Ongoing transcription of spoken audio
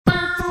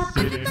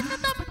Welcome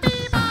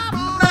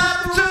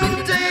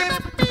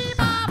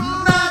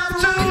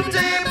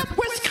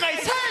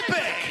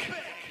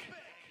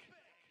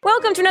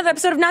to another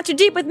episode of Not Too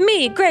Deep with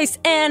me, Grace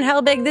Ann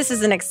Helbig. This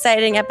is an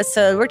exciting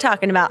episode. We're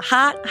talking about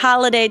hot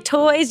holiday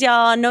toys,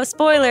 y'all. No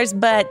spoilers,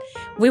 but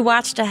we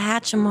watched a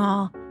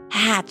Hatchimal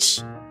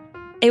hatch.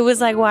 It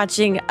was like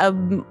watching a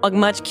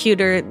much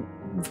cuter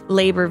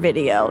labor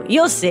video.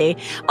 You'll see.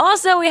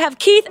 Also, we have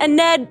Keith and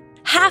Ned.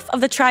 Half of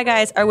the Try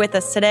Guys are with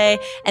us today,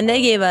 and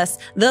they gave us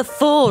the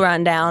full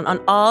rundown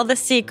on all the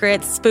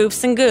secrets,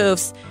 spoofs, and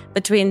goofs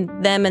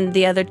between them and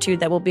the other two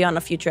that will be on a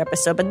future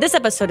episode. But this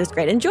episode is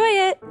great. Enjoy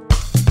it.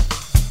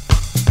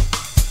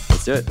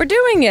 Let's do it. We're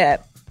doing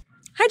it.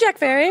 Hi, Jack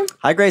Ferry.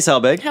 Hi, Grace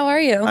Helbig. How are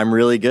you? I'm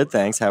really good,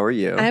 thanks. How are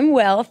you? I'm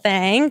well,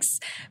 thanks.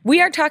 We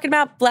are talking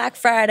about Black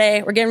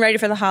Friday. We're getting ready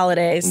for the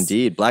holidays.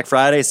 Indeed. Black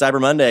Friday, Cyber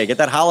Monday. Get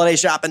that holiday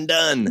shopping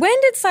done.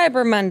 When did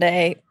Cyber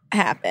Monday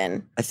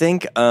happen? I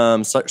think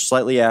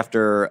slightly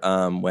after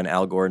when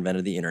Al Gore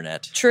invented the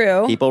internet.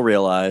 True. People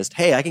realized,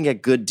 hey, I can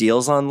get good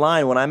deals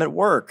online when I'm at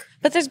work.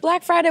 But there's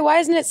Black Friday. Why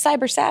isn't it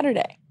Cyber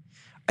Saturday?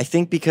 I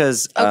think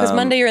because... because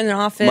Monday you're in the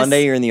office.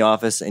 Monday you're in the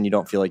office and you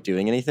don't feel like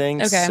doing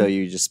anything. Okay. So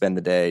you just spend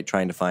the day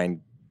trying to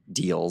find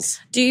deals.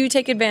 Do you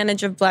take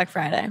advantage of Black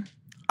Friday?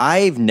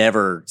 I've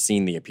never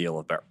seen the appeal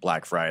of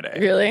Black Friday.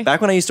 Really? Back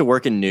when I used to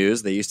work in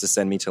news, they used to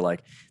send me to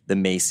like the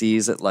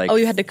Macy's at like... Oh,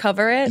 you had to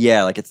cover it?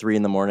 Yeah, like at 3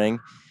 a.m.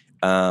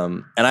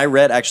 And I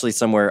read actually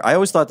somewhere, I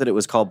always thought that it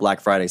was called Black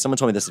Friday. Someone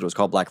told me this, that it was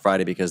called Black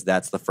Friday because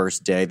that's the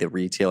first day that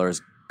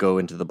retailers go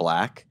into the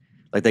black.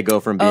 Like they go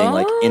from being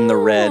like in the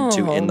red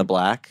to in the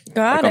black.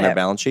 Got like it. on their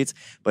balance sheets.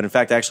 But in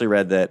fact, I actually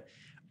read that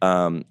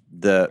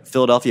the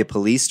Philadelphia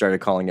police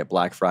started calling it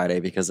Black Friday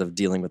because of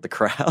dealing with the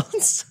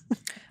crowds.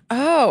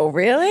 Oh,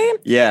 really?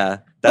 Yeah,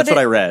 that's what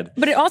I read.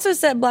 But it also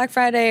said Black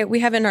Friday,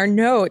 we have in our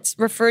notes,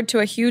 referred to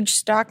a huge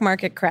stock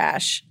market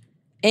crash.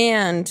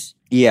 And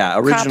Yeah,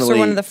 originally. cops were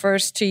one of the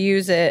first to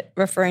use it,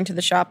 referring to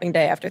the shopping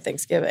day after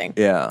Thanksgiving.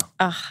 Yeah.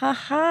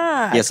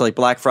 Yeah, So like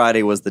Black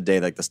Friday was the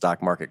day like the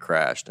stock market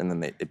crashed, and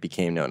then it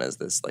became known as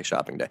this like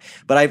shopping day.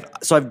 But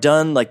I've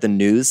done like the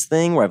news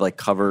thing where I've like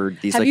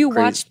covered these. Have like, you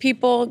crazy... watched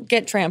people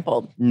get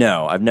trampled?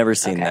 No, I've never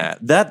seen Okay.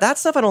 that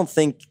stuff. I don't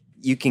think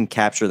you can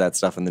capture that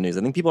stuff in the news.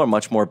 I think people are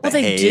much more behaved.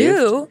 Well, they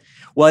do.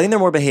 Well, I think they're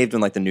more behaved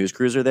when like the news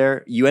crews are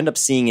there. You end up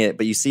seeing it,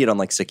 but you see it on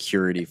like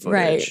security footage.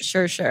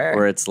 Right, sure.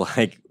 Where it's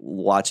like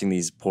watching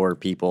these poor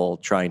people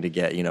trying to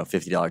get,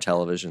 $50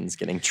 televisions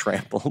getting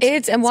trampled.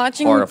 And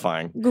watching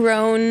horrifying.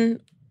 Grown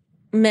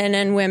men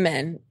and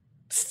women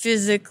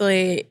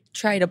physically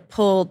try to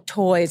pull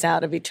toys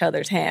out of each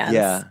other's hands.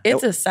 Yeah.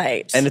 It's a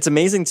sight. And it's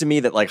amazing to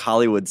me that like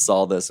Hollywood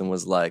saw this and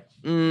was like,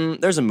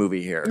 there's a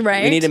movie here.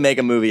 Right. We need to make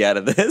a movie out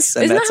of this.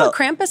 And Isn't that's that how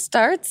Krampus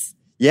starts?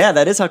 Yeah,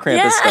 that is how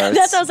Krampus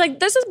starts. I was like,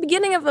 there's this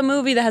beginning of a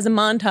movie that has a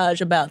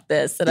montage about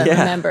this that I'm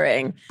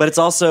remembering. But it's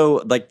also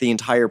like the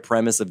entire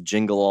premise of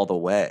Jingle All the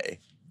Way.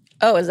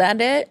 Oh, is that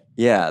it?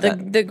 Yeah.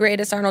 The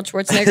greatest Arnold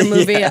Schwarzenegger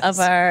movie Yes. of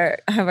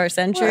our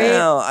century.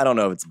 Well, I don't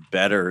know if it's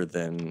better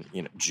than,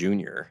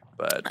 Junior,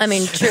 but... I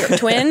mean,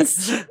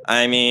 twins.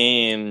 I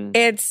mean...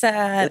 He's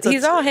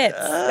all hits.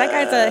 That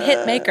guy's a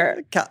hit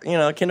maker.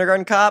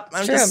 Kindergarten Cop.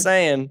 I'm just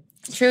saying.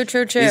 True.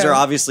 These are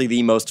obviously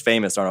the most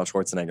famous Arnold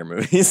Schwarzenegger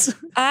movies.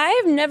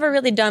 I've never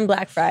really done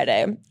Black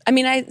Friday. I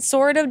mean, I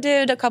sort of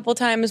did a couple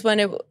times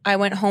when I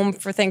went home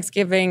for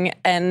Thanksgiving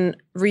and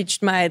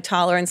reached my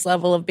tolerance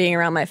level of being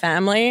around my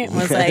family. And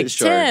was like,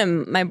 Sure.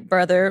 Tim, my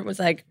brother, was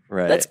like,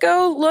 Right. let's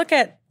go look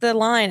at the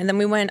line. And then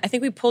we went, I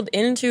think we pulled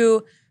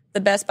into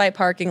the Best Buy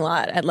parking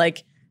lot at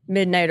like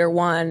midnight or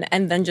 1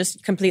 and then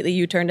just completely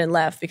U-turned and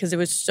left because it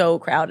was so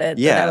crowded.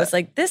 Yeah. That I was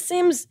like, this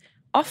seems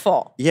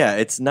awful. Yeah,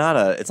 it's not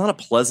a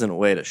pleasant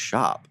way to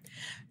shop.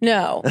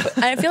 No, but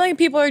I feel like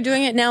people are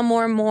doing it now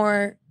more and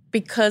more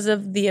because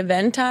of the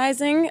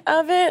eventizing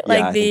of it, Yeah, I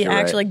like think the you're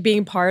actual right. like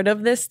being part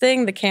of this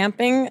thing, the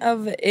camping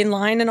of in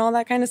line and all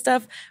that kind of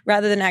stuff,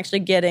 rather than actually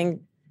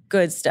getting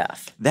good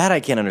stuff. That I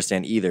can't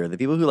understand either. The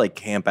people who like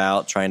camp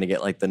out trying to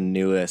get like the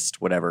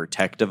newest whatever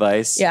tech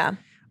device. Yeah.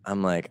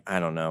 I'm like, I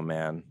don't know,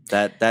 man.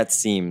 That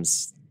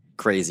seems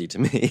crazy to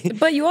me.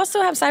 But you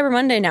also have Cyber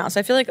Monday now, so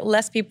I feel like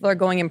less people are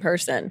going in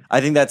person. I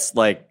think that's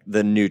like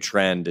the new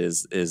trend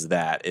is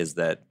that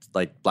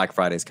like Black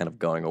Friday is kind of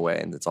going away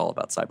and it's all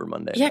about Cyber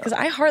Monday. Yeah, now. because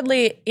I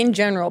hardly, in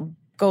general,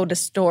 go to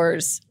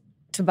stores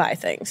to buy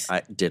things.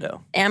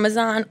 Ditto.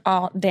 Amazon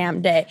all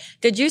damn day.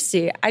 Did you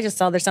see? I just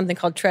saw there's something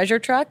called Treasure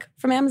Truck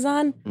from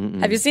Amazon.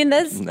 Have you seen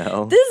this?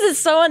 No. This is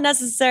so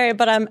unnecessary,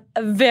 but I'm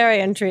very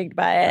intrigued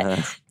by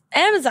it.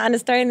 Amazon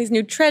is starting these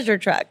new treasure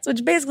trucks, which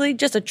is basically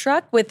just a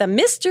truck with a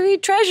mystery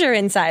treasure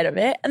inside of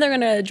it. And they're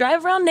going to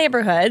drive around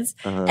neighborhoods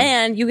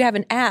and you have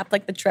an app,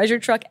 like the Treasure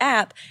Truck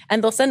app,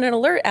 and they'll send an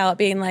alert out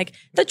being like,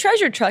 the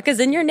treasure truck is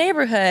in your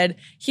neighborhood.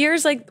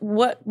 Here's like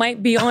what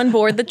might be on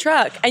board the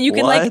truck. And you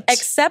can like What?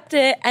 accept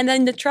it and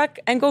then the truck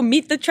and go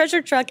meet the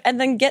treasure truck and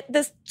then get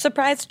this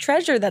surprise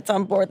treasure that's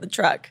on board the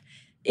truck.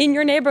 in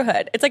your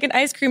neighborhood. It's like an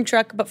ice cream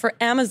truck, but for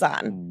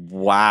Amazon.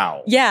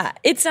 Wow. Yeah,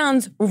 it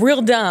sounds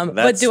real dumb,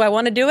 but do I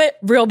want to do it?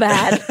 Real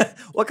bad.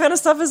 What kind of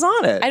stuff is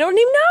on it? I don't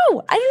even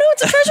know. I don't know.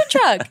 It's a treasure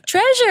truck.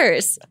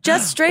 Treasures.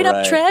 Just straight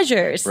up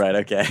treasures. Right,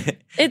 okay.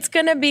 It's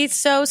going to be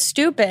so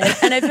stupid.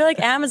 And I feel like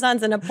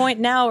Amazon's in a point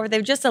now where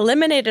they've just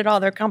eliminated all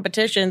their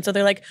competition. So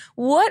they're like,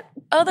 what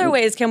other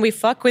ways can we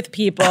fuck with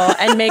people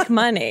and make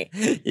money?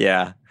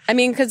 Yeah. I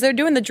mean, because they're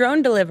doing the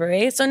drone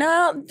delivery. So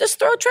now just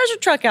throw a treasure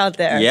truck out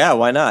there. Yeah,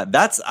 why not?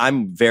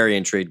 I'm very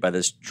intrigued by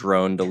this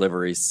drone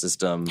delivery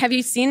system. Have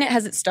you seen it?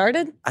 Has it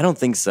started? I don't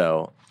think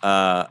so.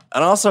 And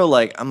also,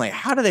 like, I'm like,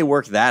 how do they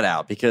work that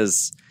out?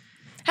 Because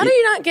how do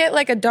you not get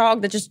like a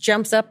dog that just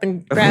jumps up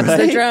and grabs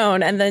the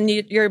drone and then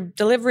your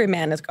delivery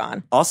man is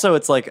gone? Also,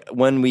 it's like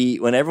when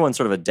everyone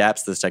sort of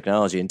adapts to this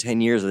technology, in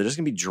 10 years, there's just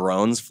going to be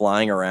drones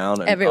flying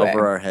around and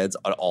over our heads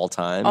at all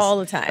times. All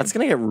the time. That's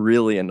going to get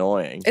really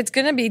annoying. It's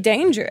going to be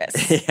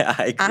dangerous. Yeah,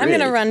 I agree. I'm going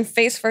to run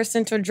face first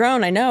into a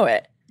drone. I know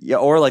it. Yeah,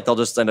 or like they'll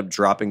just end up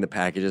dropping the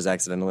packages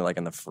accidentally like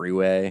on the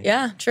freeway.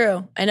 Yeah,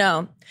 true. I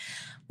know.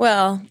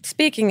 Well,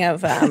 speaking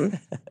of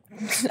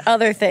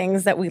other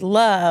things that we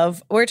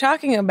love, we're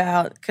talking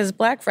about, because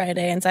Black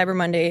Friday and Cyber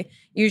Monday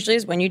usually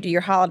is when you do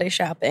your holiday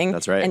shopping.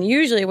 That's right. And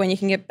usually when you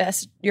can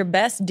get your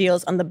best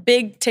deals on the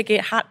big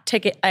ticket, hot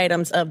ticket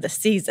items of the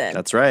season.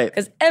 That's right.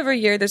 Because every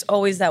year there's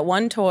always that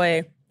one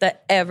toy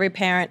that every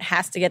parent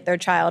has to get their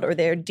child, or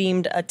they're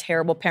deemed a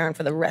terrible parent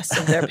for the rest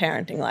of their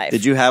parenting life.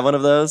 Did you have one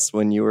of those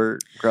when you were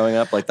growing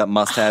up, like that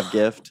must-have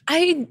gift?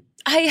 I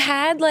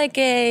had like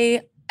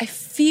I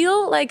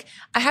feel like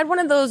I had one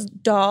of those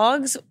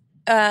dogs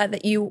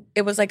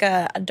it was like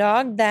a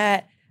dog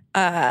that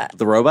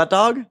the robot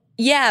dog?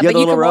 Yeah, but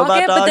you could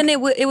walk it, dog? but then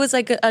it was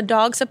like a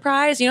dog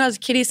surprise. You know, it was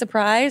kitty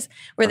surprise,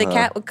 where the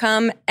cat would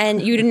come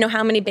and you didn't know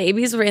how many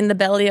babies were in the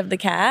belly of the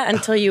cat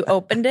until you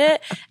opened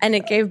it and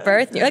it gave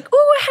birth. And you're like, "Ooh,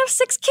 I have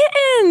 6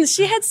 kittens."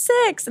 She had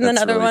 6, and then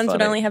other really ones would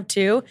funny. only have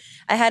 2.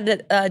 I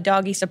had a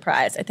doggy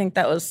surprise. I think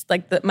that was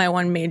like my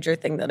one major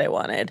thing that I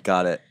wanted.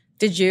 Got it.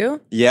 Did you?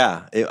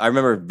 Yeah, I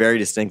remember very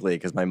distinctly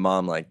because my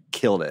mom like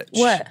killed it.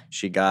 What?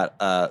 She got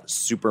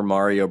Super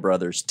Mario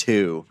Brothers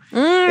 2.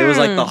 It was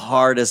like the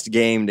hardest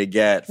game to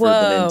get for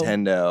the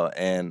Nintendo,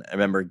 and I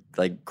remember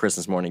like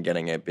Christmas morning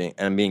getting it being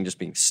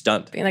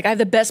stunned. Being like, I have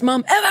the best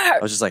mom ever. I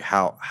was just like,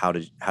 how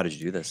did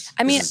you do this?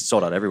 I mean, this is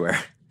sold out everywhere.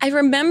 I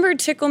remember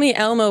Tickle Me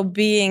Elmo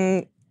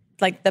being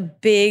like the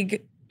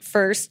big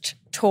first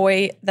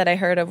toy that I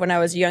heard of when I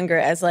was younger,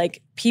 as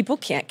like, people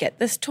can't get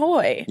this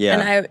toy. Yeah.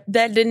 And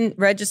that didn't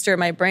register in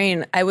my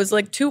brain. I was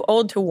like too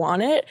old to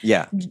want it.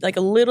 Yeah. Like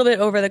a little bit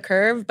over the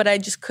curve, but I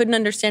just couldn't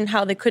understand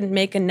how they couldn't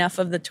make enough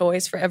of the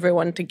toys for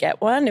everyone to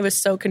get one. It was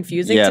so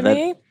confusing to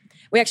me.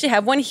 We actually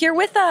have one here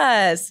with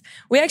us.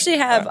 We actually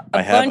have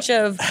a bunch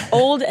of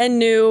old and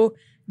new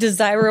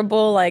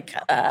desirable, like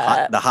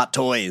the hot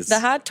toys.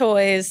 The hot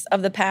toys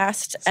of the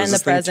past and the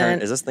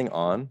present. Is this thing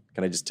on?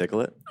 Can I just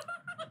tickle it?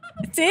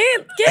 See?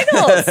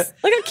 Giggles.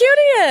 Look how cute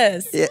he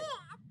is. Yeah.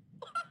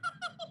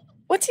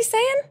 What's he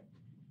saying?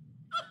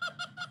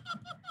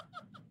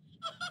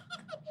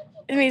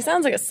 I mean, he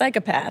sounds like a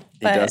psychopath.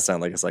 He does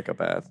sound like a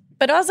psychopath.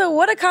 But also,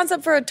 what a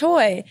concept for a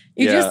toy.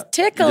 You just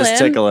tickle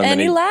him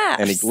and he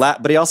laughs.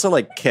 But he also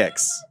like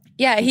kicks.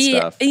 Yeah,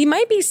 he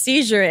might be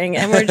seizuring,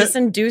 and we're just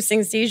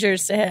inducing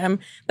seizures to him.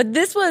 But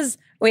this was,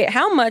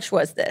 how much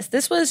was this?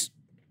 This was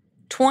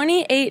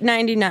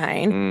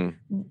 $28.99.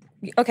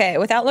 Okay,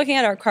 without looking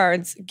at our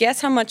cards,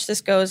 guess how much this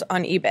goes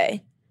on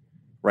eBay?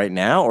 Right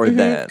now or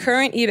then?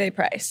 Current eBay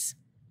price.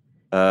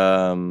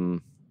 I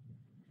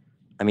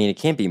mean, it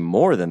can't be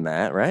more than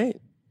that, right?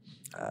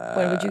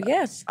 What would you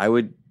guess? Are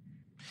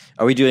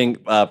we doing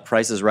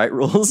Price is Right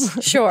rules?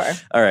 Sure.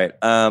 All right.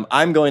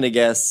 I'm going to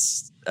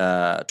guess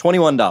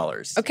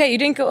 $21. Okay, you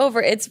didn't go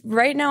over. It's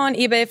right now on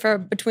eBay for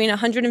between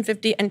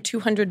 $150 and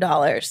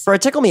 $200. For a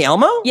Tickle Me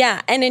Elmo?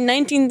 Yeah, and in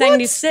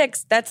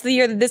 1996, that's the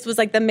year that this was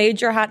like the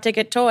major hot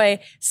ticket toy.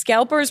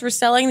 Scalpers were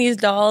selling these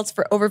dolls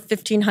for over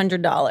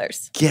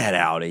 $1,500. Get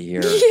out of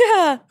here.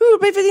 Yeah. Who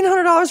would pay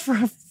 $1,500 for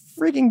a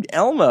freaking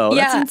Elmo?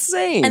 Yeah. That's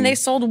insane. And they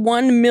sold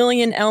 1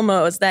 million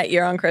Elmos that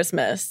year on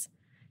Christmas.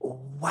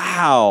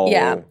 Wow.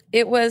 Yeah.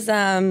 It was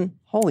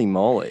holy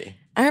moly.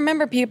 I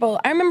remember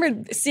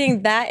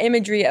seeing that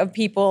imagery of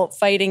people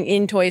fighting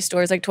in toy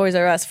stores like Toys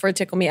R Us for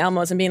Tickle Me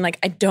Elmos and being like,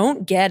 I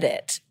don't get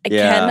it. I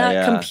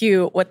cannot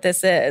compute what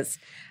this is.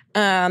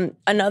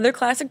 Another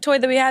classic toy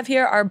that we have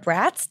here are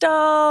Bratz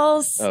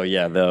dolls. Oh,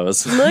 yeah,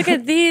 those. Look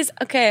at these.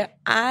 Okay,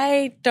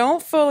 I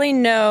don't fully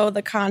know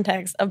the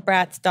context of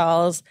Bratz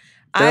dolls.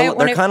 They're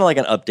kind of like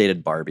an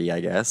updated Barbie,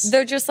 I guess.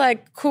 They're just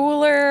like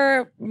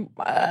cooler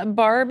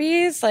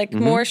Barbies, like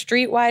more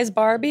streetwise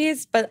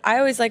Barbies. But I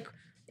always like,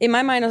 in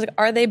my mind, I was like,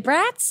 are they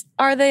brats?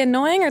 Are they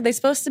annoying? Are they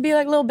supposed to be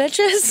like little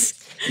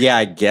bitches? Yeah,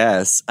 I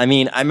guess. I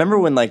mean, I remember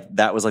when like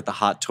that was like the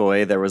hot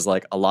toy. There was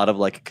like a lot of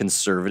like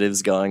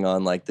conservatives going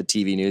on like the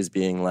TV news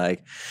being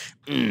like,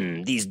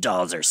 these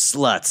dolls are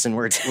sluts, and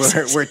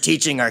we're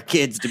teaching our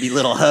kids to be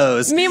little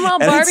hoes. Meanwhile,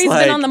 And it's Barbie's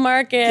like, been on the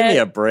market. Give me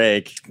a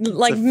break.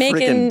 Like It's a making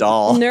freaking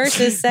doll.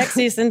 nurses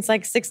sexy since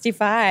like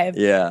 65.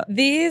 Yeah.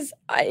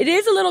 It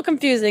is a little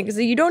confusing because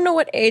you don't know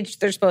what age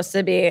they're supposed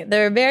to be.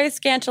 They're very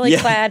scantily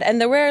clad and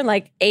they're wearing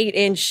like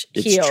 8-inch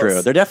heels. It's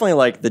true. They're definitely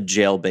like the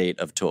jailbait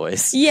of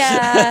toys.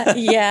 Yeah.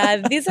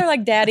 These are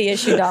like daddy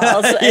issue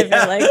dolls. I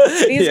feel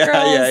like these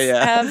girls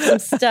have some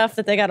stuff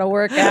that they got to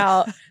work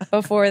out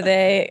before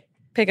they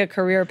pick a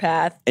career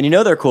path. And you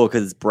know they're cool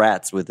because it's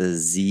Bratz with a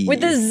Z.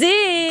 With a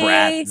Z.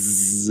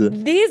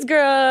 Bratz. These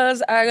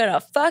girls are going to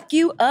fuck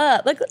you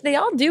up. Like, they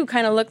all do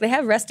kind of look, they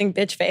have resting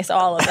bitch face,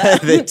 all of them.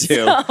 They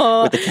do.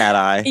 With the cat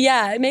eye.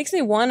 Yeah, it makes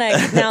me want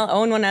to now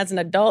own one as an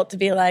adult to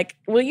be like,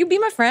 will you be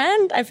my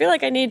friend? I feel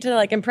like I need to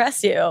like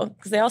impress you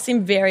because they all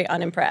seem very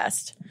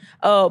unimpressed.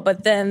 Oh,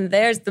 but then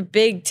there's the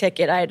big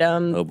ticket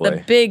item,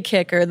 the big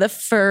kicker, the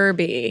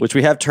Furby. Which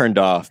we have turned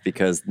off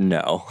because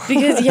no.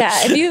 Because,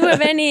 yeah, if you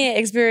have any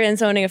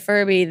experience owning a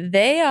Furby,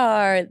 they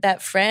are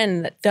that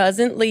friend that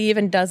doesn't leave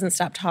and doesn't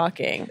stop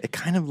talking. It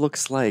kind of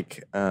looks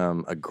like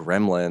a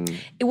gremlin.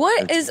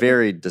 It's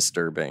very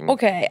disturbing.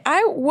 Okay,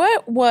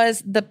 what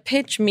was the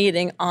pitch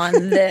meeting on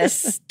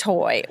this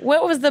toy?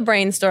 What was the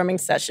brainstorming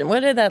session? What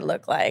did that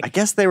look like? I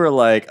guess they were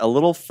like a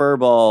little fur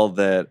ball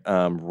that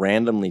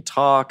randomly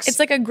talks. It's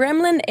like a gremlin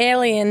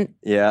alien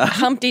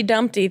Humpty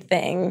Dumpty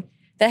thing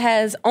that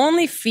has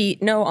only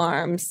feet, no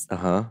arms,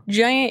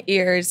 giant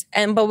ears,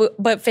 and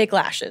but fake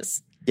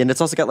lashes. And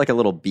it's also got like a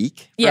little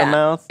beak for a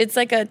mouth. It's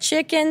like a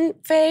chicken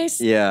face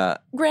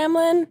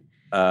gremlin,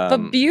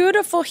 but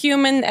beautiful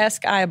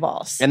human-esque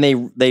eyeballs. And they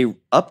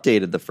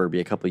updated the Furby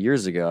a couple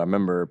years ago, I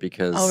remember,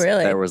 because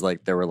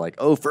they were like,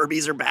 oh,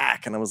 Furbies are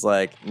back. And I was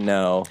like,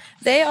 no.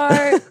 They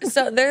are,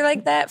 so they're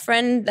like that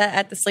friend that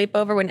at the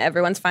sleepover when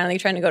everyone's finally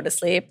trying to go to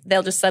sleep,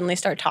 they'll just suddenly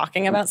start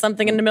talking about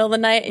something in the middle of the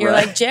night. And you're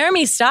like,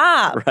 Jeremy,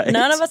 stop. Right.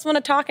 None of us want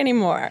to talk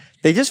anymore.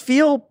 They just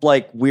feel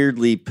like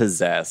weirdly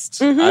possessed.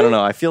 Mm-hmm. I don't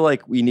know. I feel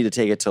like we need to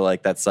take it to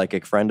like that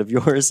psychic friend of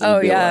yours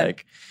and be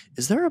like,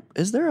 is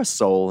there a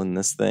soul in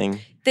this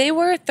thing? They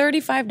were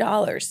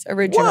 $35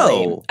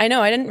 originally. Whoa. I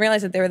know. I didn't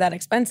realize that they were that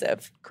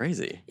expensive.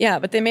 Crazy. Yeah,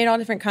 but they made all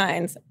different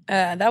kinds.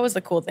 That was the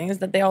cool thing is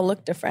that they all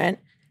look different.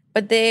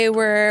 But they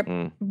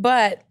were,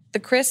 but the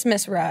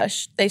Christmas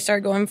rush, they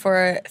start going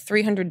for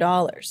 $300.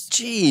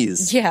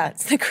 Jeez. Yeah,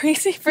 it's the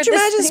crazy for Could you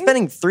this imagine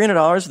thing? spending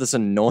 $300 for this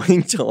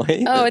annoying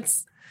toy? Oh,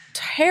 it's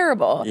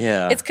terrible.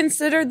 Yeah. It's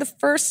considered the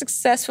first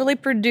successfully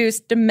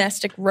produced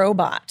domestic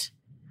robot.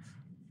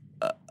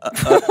 What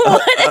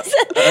is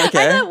it?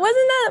 Okay. I thought,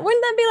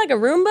 wouldn't that be like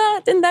a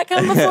Roomba? Didn't that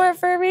come before a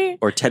Furby?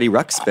 Or Teddy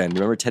Ruxpin.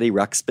 Remember Teddy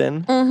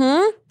Ruxpin?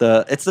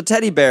 Mm-hmm. It's the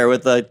teddy bear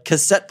with a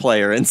cassette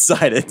player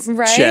inside its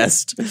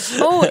chest.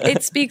 Oh,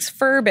 it speaks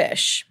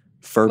Furbish.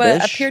 Furbish?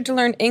 But appeared to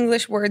learn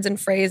English words and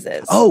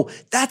phrases. Oh,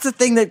 that's the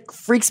thing that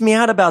freaks me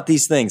out about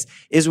these things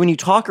is when you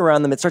talk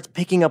around them, it starts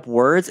picking up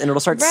words and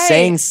it'll start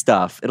saying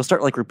stuff. It'll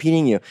start like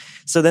repeating you.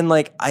 So then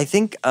like, I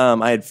think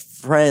I had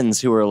friends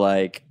who were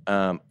like,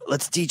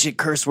 let's teach it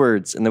curse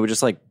words. And they would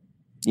just like,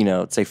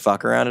 say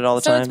fuck around it all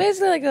the time. So it's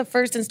basically like the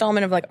first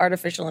installment of like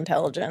artificial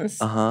intelligence,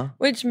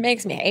 which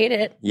makes me hate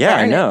it. Yeah,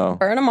 I know.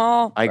 Burn them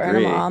all. I agree.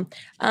 Burn them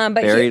all.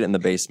 But Buried in the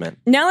basement.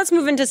 Now let's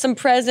move into some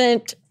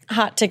present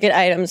hot ticket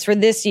items for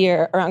this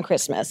year around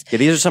Christmas. Yeah,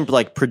 these are some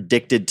like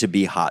predicted to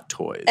be hot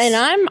toys. And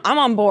I'm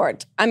on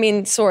board. I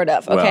mean, sort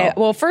of. Okay.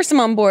 Well, first I'm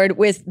on board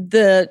with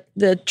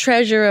the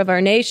treasure of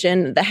our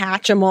nation, the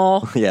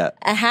Hatchimal. Yeah.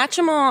 A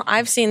Hatchimal,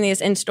 I've seen these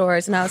in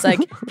stores and I was like,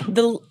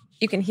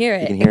 you can hear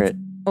it. You can hear it.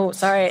 Oh,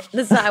 sorry.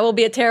 I will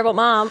be a terrible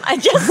mom. I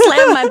just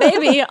slammed my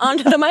baby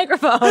onto the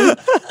microphone.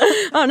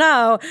 Oh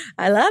no.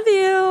 I love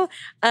you.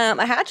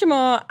 A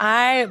Hatchimal,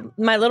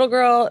 my little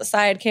girl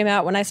side came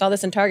out when I saw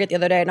this in Target the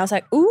other day and I was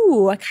like,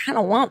 ooh, I kind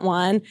of want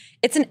one.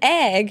 It's an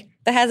egg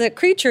that has a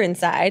creature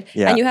inside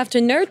and you have to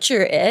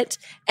nurture it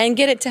and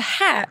get it to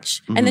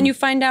hatch. And then you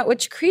find out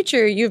which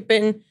creature you've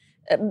been,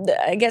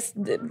 I guess,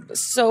 in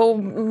so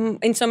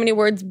many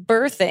words,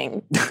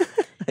 birthing.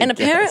 And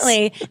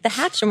apparently, the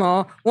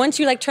Hatchimal, once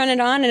you like turn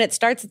it on and it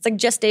starts its like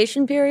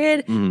gestation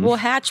period, will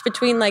hatch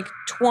between like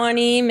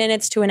 20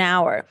 minutes to an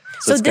hour.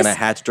 So it's going to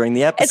hatch during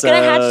the episode. It's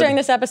going to hatch during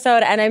this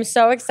episode, and I'm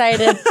so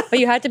excited. But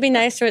you have to be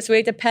nice to it, so we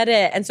have to pet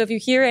it. And so if you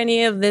hear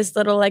any of this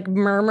little like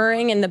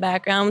murmuring in the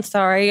background,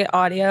 sorry,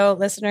 audio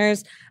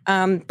listeners,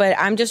 but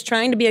I'm just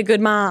trying to be a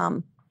good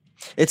mom.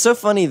 It's so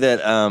funny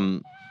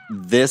that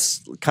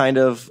this kind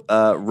of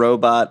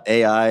robot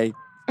AI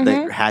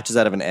that hatches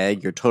out of an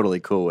egg, you're totally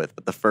cool with,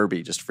 but the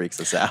Furby just freaks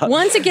us out.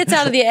 Once it gets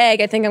out of the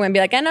egg, I think I'm going to be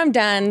like, and I'm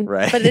done.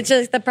 Right. But it's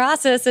just the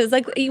process is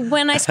like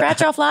when I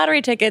scratch off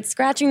lottery tickets,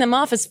 scratching them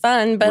off is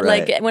fun. But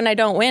like when I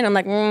don't win, I'm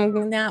like,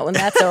 no, when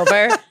that's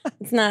over,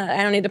 it's not.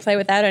 I don't need to play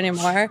with that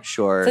anymore.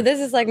 Sure. So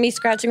this is like me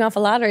scratching off a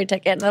lottery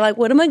ticket. And they're like,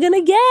 what am I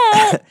going to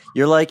get?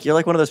 You're like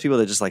one of those people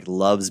that just like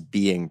loves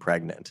being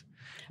pregnant.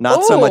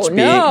 Not so much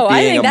being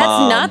I think a that's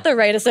mom. not the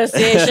right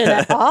association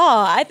at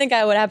all. I think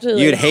I would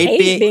absolutely You'd hate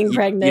being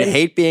pregnant. You'd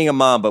hate being a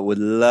mom, but would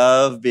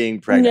love being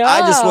pregnant.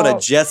 I just want to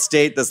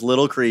gestate this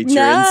little creature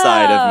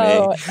inside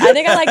of me. I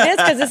think I like this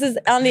because this is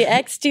on the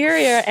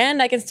exterior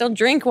and I can still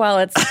drink while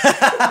it's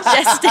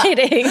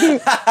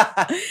gestating.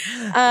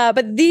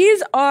 But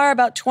these are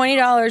about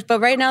 $20,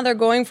 but right now they're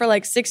going for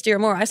like 60 or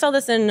more. I saw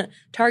this in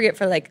Target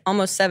for like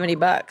almost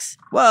 $70.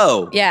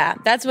 Whoa. Yeah,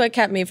 that's what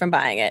kept me from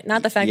buying it.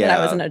 Not the fact that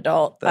I was an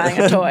adult buying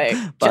a toy,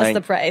 just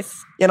the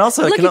price. And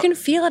also, look, you can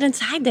feel it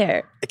inside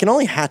there. It can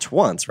only hatch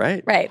once,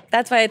 right? Right.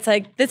 That's why it's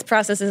like this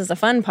process is the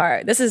fun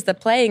part. This is the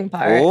playing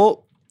part.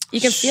 Oh, you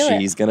can feel it.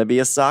 She's going to be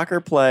a soccer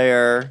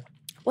player.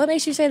 What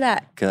makes you say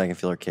that? Because I can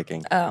feel her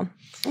kicking. Oh,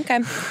 okay.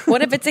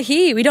 What if it's a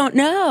he? We don't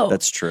know.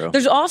 That's true.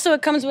 There's also,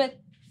 it comes with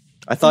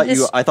I thought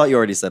you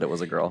already said it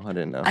was a girl. I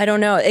didn't know. I don't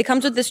know. It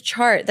comes with this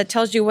chart that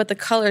tells you what the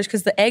colors,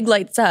 because the egg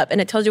lights up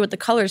and it tells you what the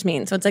colors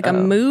mean. So it's like a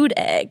mood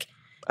egg.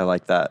 I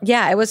like that.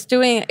 Yeah,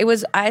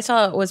 I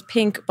saw it was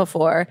pink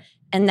before,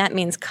 and that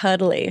means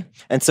cuddly.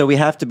 And so we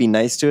have to be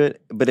nice to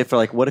it. But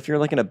what if you're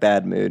like in a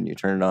bad mood and you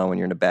turn it on when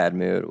you're in a bad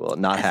mood? Will it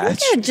not hatch? I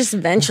think it just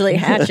eventually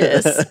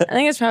hatches. I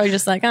think it's probably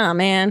just like, oh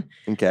man,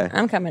 okay,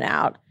 I'm coming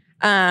out.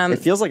 It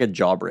feels like a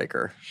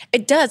jawbreaker.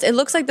 It does. It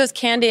looks like those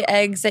candy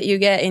eggs that you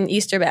get in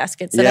Easter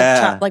baskets that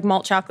have like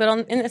malt chocolate on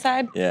the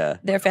inside. Yeah.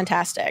 They're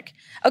fantastic.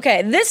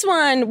 Okay, this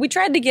one, we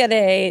tried to get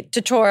a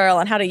tutorial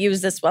on how to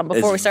use this one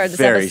before we started this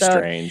episode.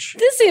 Very strange.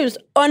 This seems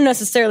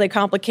unnecessarily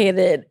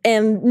complicated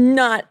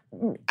and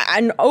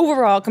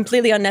overall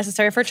completely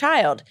unnecessary for a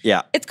child.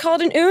 Yeah. It's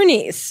called an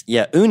Oonies.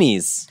 Yeah,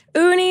 Oonies.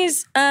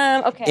 Oonies,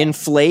 okay.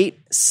 Inflate,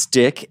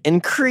 stick,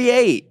 and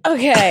create.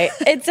 Okay,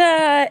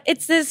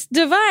 it's this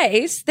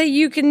device that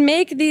you can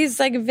make these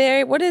like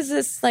what is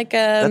this like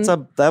a?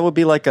 That would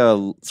be like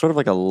a sort of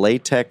like a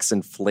latex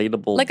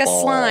inflatable like ball.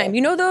 a slime. You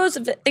know those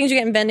things you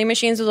get in vending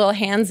machines with little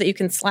hands that you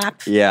can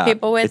slap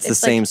people with? It's the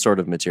same sort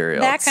of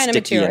material. That kind of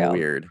sticky material. And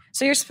weird.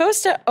 So you're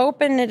supposed to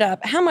open it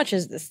up. How much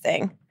is this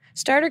thing?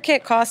 Starter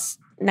kit costs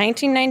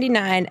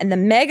 $19.99, and the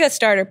mega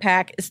starter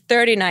pack is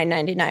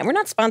 $39.99. We're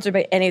not sponsored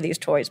by any of these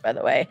toys, by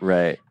the way.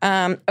 Right.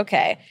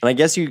 Okay. And I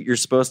guess you're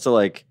supposed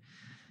to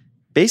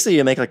basically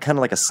you make kind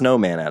of like a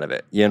snowman out of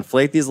it. You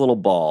inflate these little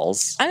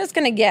balls. I'm just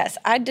gonna guess.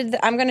 I'm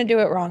gonna do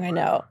it wrong. I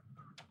know.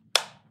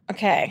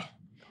 Okay.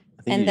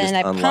 And then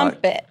I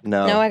pump it.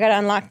 No, I gotta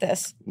unlock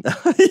this. You're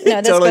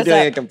this totally goes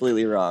doing up. it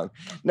completely wrong.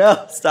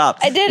 No, stop.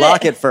 I did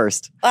Lock it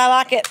first. I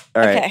lock it.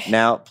 All right. Okay.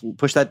 Now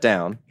push that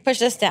down. Push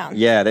this down.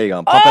 Yeah, there you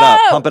go. Pump it up.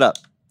 Pump it up.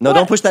 No,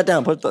 don't push that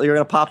down. You're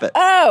gonna pop it.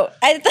 Oh,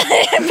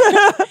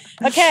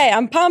 okay.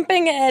 I'm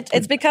pumping it.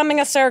 It's becoming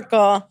a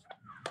circle.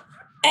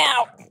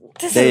 Ow.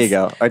 There you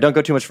go. All right, don't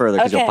go too much further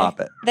because you'll pop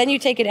it. Then you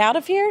take it out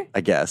of here? I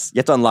guess. You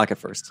have to unlock it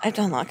first. I have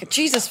to unlock it.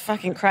 Jesus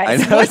fucking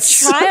Christ. I know, What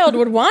child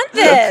would want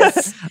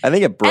this? I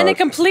think it broke. And it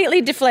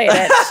completely deflated.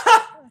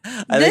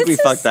 I think we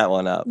fucked that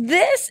one up.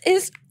 This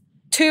is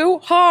too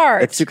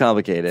hard. It's too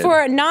complicated.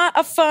 For not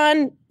a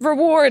fun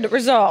reward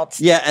result.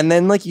 Yeah, and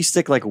then you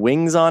stick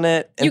wings on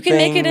it. And you can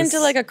make it into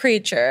a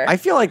creature. I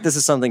feel like this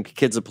is something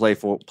kids would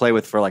play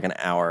with for an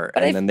hour,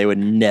 and then they would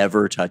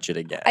never touch it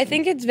again. I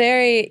think it's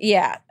very,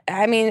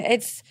 I mean,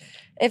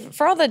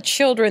 for all the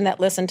children that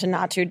listen to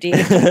Not Too Deep,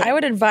 I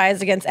would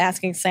advise against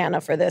asking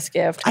Santa for this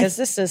gift because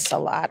this is a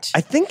lot.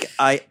 I think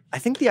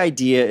the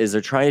idea is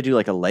they're trying to do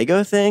a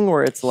Lego thing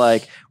where it's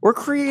we're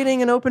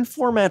creating an open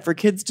format for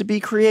kids to be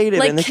creative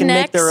and they can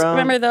make their own.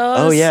 Remember those?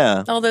 Oh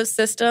yeah, all those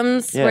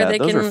systems yeah, where they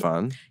those can. are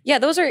fun. Yeah,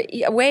 those are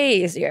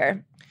way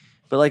easier.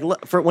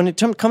 But for when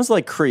it comes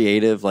to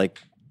creative,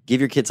 give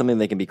your kids something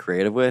they can be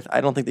creative with.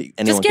 I don't think that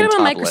anyone just get can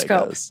them a top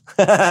microscope.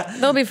 Legos.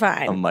 They'll be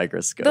fine. A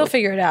microscope. They'll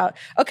figure it out.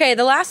 Okay,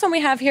 the last one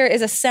we have here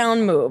is a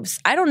Sound Moves.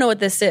 I don't know what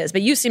this is,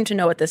 but you seem to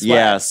know what this was.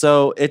 Yeah,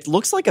 so it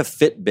looks like a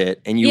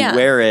Fitbit, and you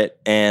wear it,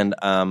 and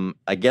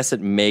I guess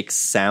it makes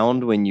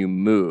sound when you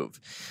move.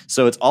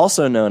 So it's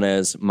also known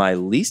as my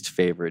least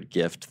favorite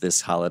gift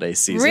this holiday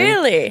season.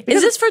 Really?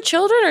 Is this for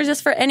children or is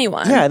this for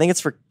anyone? Yeah, I think it's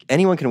for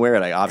anyone can wear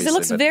it. Obviously, it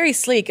looks very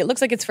sleek. It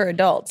looks like it's for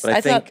adults. But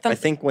I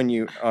think when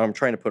you, I'm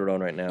trying to put it on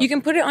right now. You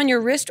can put it on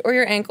your wrist or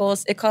your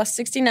ankles. It costs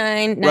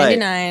 $69.99.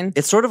 Right.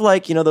 It's sort of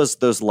like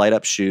those light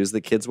up shoes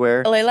that kids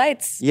wear. LA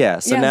lights. Yeah.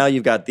 So now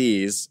you've got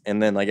these,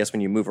 and then I guess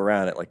when you move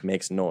around, it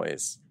makes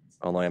noise.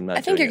 Although I'm not.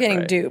 I think you're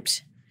getting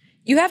duped.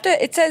 You have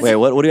to. It says. Wait,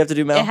 what do you have to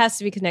do, Mel? It has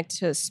to be connected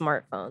to a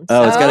smartphone.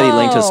 Oh, it's got to be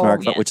linked to a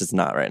smartphone, which it's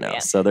not right now. Yeah.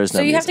 So there's no.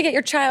 So you have to get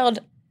your child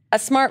a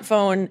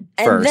smartphone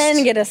and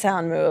then get a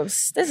Sound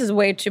Moves. This is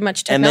way too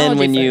much technology. And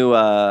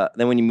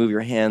then when you move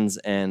your hands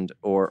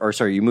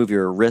you move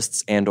your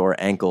wrists and or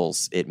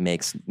ankles, it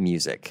makes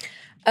music.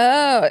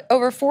 Oh,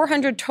 over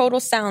 400 total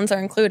sounds are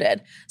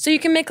included. So you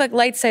can make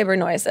lightsaber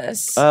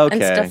noises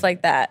and stuff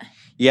like that.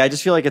 Yeah, I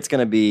just feel like it's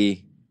going to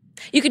be.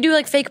 You could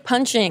do fake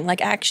punching,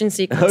 action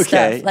sequence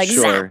stuff,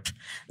 zap,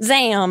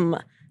 zam,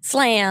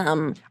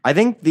 slam. I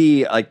think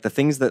the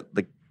things that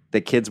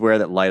the kids wear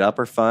that light up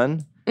are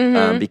fun.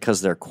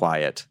 because they're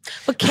quiet.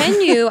 But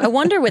can you, I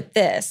wonder with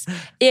this,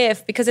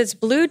 because it's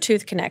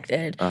Bluetooth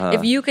connected,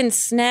 if you can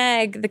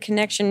snag the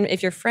connection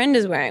if your friend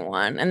is wearing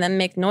one and then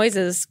make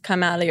noises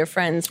come out of your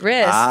friend's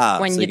wrist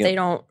when they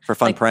don't. For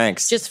fun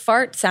pranks. Just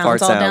fart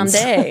sounds all damn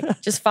day.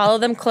 Just follow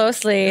them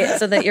closely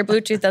so that your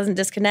Bluetooth doesn't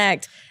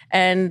disconnect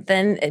and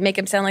then make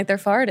them sound like they're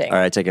farting. All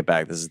right, I take it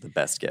back. This is the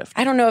best gift.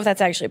 I don't know if that's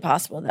actually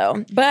possible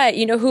though. But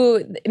you know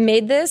who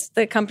made this?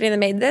 The company that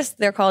made this?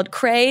 They're called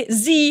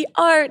Cray-Z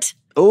Art.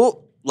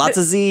 Oh, lots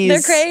of Z's.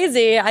 They're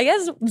crazy. I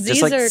guess Z's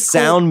just like are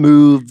sound cool.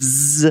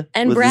 moves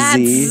And with brats.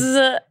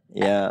 Z.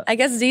 Yeah. I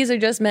guess Z's are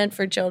just meant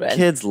for children.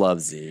 Kids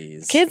love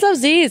Z's. Kids love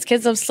Z's.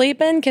 Kids love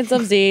sleeping. Kids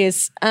love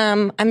Z's.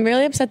 I'm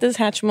really upset this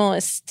Hatchimal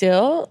is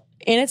still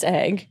in its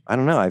egg. I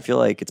don't know. I feel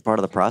like it's part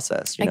of the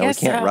process. You know, we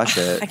can't rush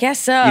it. I guess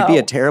so. You'd be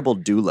a terrible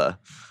doula.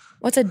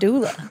 What's a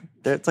doula?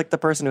 It's like the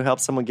person who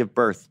helps someone give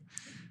birth.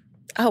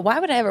 Oh, why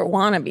would I ever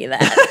want to be that?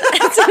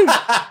 That sounds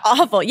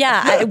awful. Yeah,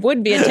 I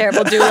would be a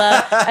terrible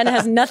doula, and it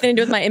has nothing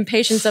to do with my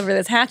impatience over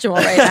this Hatchimal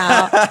right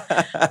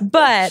now.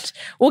 But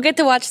we'll get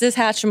to watch this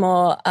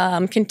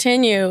Hatchimal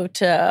continue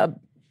to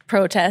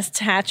protest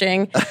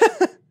hatching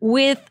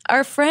with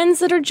our friends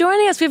that are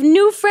joining us. We have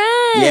new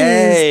friends.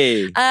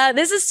 Yay!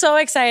 This is so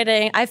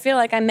exciting. I feel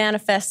like I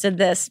manifested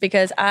this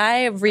because I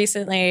have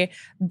recently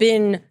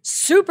been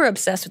super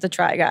obsessed with the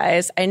Try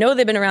Guys. I know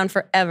they've been around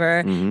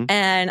forever,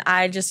 and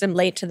I just am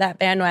late to that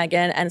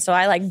bandwagon. And so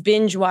I like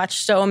binge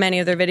watched so many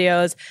of their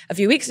videos a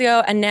few weeks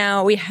ago, and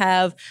now we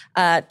have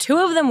two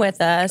of them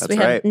with us. That's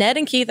right. Ned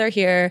and Keith are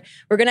here.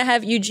 We're going to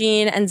have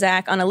Eugene and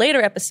Zach on a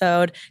later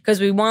episode because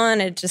we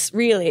want to just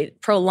really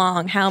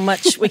prolong how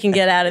much we can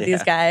get out of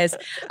these guys.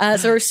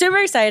 So we're super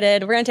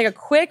excited. We're going to take a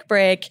quick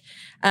break.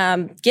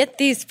 Get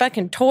these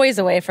fucking toys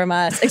away from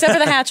us, except for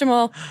the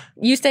Hatchimal.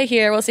 You stay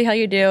here. We'll see how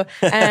you do.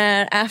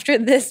 And after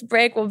this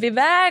break, we'll be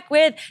back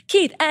with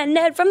Keith and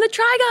Ned from the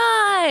Try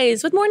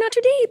Guys with more Not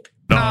Too Deep.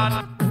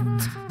 Not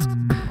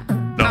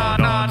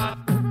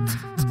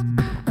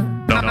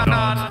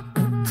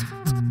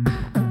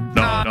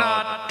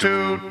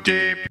too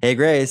deep. Hey,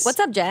 Grace. What's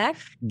up, Jack?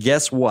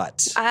 Guess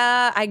what?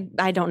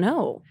 I don't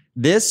know.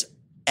 This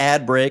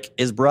ad break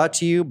is brought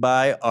to you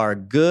by our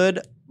good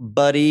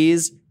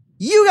buddies,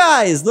 you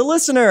guys, the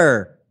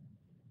listener.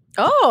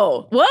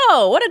 Oh,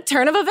 whoa, what a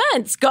turn of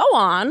events. Go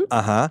on.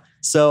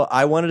 So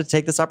I wanted to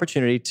take this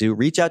opportunity to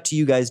reach out to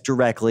you guys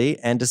directly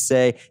and to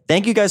say,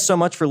 thank you guys so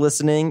much for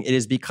listening. It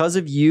is because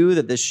of you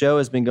that this show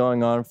has been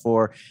going on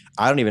for,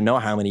 I don't even know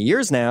how many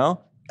years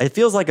now. It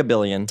feels like a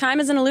billion. Time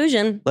is an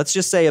illusion. Let's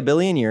just say a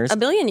billion years. A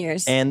billion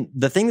years. And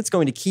the thing that's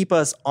going to keep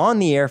us on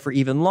the air for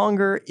even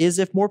longer is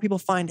if more people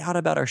find out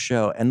about our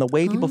show. And the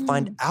way people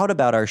find out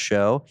about our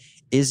show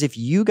is if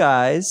you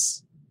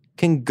guys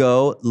can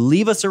go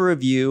leave us a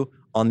review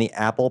on the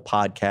Apple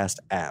Podcast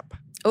app.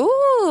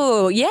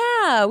 Ooh,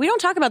 yeah. We don't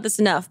talk about this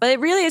enough, but it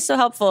really is so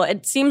helpful.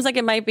 It seems like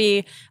it might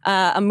be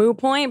a moot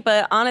point,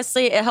 but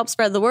honestly, it helps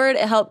spread the word.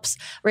 It helps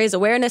raise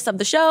awareness of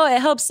the show. It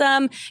helps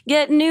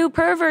get new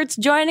perverts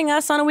joining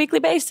us on a weekly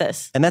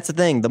basis. And that's the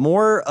thing. The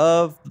more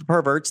of the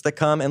perverts that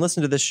come and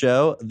listen to this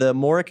show, the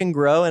more it can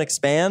grow and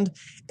expand.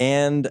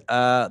 And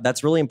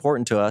that's really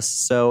important to us.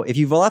 So if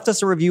you've left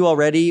us a review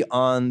already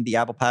on the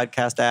Apple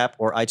Podcast app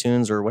or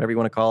iTunes or whatever you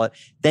want to call it,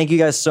 thank you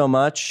guys so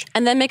much.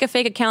 And then make a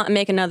fake account and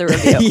make another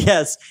review.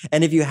 Yes.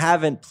 And if you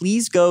haven't,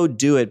 please go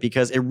do it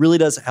because it really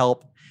does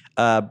help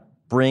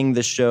bring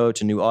the show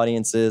to new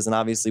audiences. And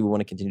obviously, we want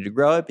to continue to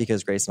grow it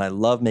because Grace and I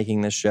love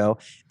making this show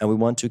and we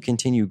want to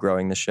continue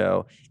growing the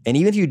show. And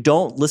even if you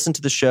don't listen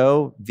to the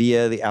show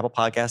via the Apple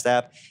Podcast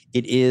app,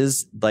 it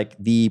is like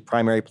the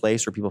primary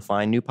place where people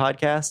find new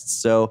podcasts.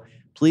 So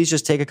please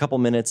just take a couple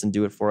minutes and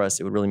do it for us.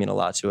 It would really mean a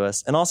lot to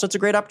us. And also, it's a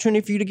great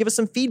opportunity for you to give us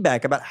some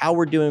feedback about how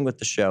we're doing with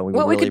the show. We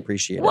would really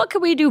appreciate it. What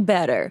could we do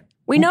better?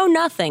 We know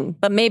nothing,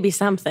 but maybe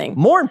something.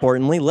 More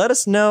importantly, let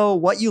us know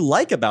what you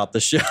like about the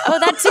show. Oh,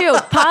 that too.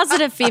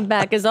 Positive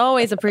feedback is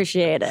always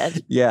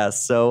appreciated. Yeah.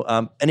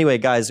 So anyway,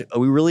 guys,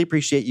 we really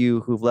appreciate you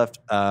who've left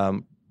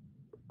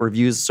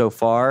reviews so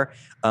far.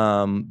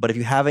 But if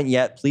you haven't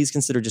yet, please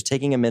consider just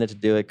taking a minute to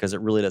do it because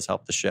it really does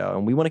help the show.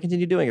 And we want to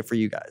continue doing it for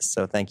you guys.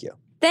 So thank you.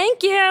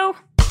 Thank you.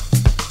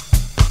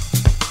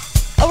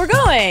 Oh, we're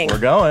going. We're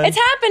going. It's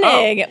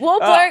happening.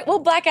 We'll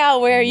black out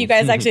where you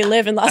guys actually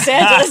live in Los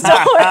Angeles.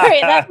 Don't worry.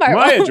 That part.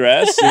 My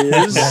address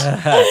is...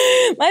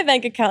 My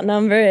bank account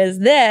number is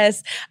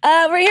this.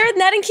 We're here with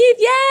Ned and Keith.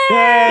 Yay!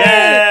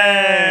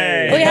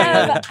 Yay! We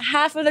have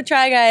half of the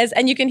Try Guys,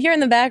 and you can hear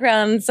in the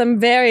background some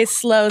very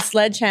slow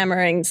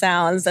sledgehammering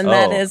sounds, and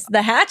that is the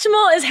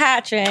Hatchimal is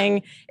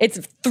hatching.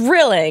 It's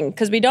thrilling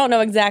because we don't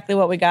know exactly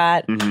what we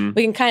got. Mm-hmm.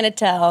 We can kind of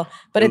tell,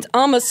 but it's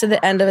almost to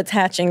the end of its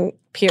hatching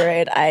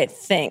period, I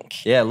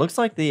think. Yeah, it looks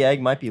like the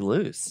egg might be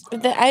loose.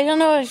 I don't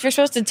know if you're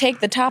supposed to take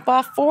the top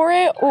off for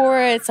it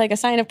or it's like a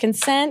sign of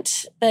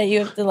consent that you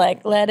have to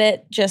like let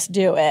it just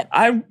do it.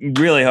 I'm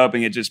really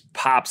hoping it just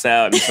pops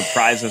out and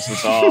surprises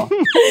us all.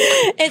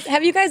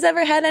 Have you guys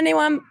ever had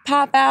anyone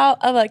pop out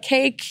of a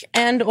cake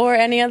and or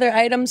any other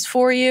items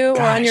for you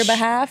or on your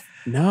behalf?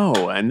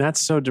 No, and that's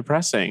so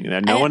depressing.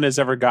 That no one has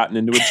ever gotten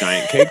into a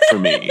giant cake for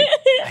me.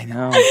 I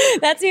know.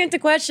 That's the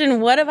question.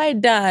 What have I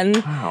done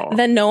Wow.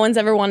 that no one's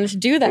ever wanted to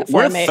do that for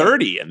We're me?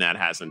 30 and that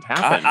hasn't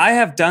happened. I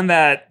have done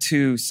that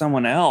to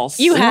someone else.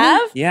 You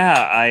have?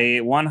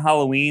 Yeah. One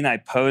Halloween, I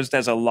posed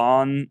as a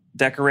lawn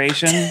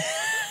decoration.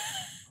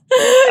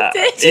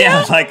 Did you?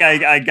 Yeah, like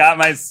I got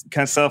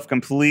myself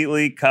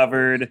completely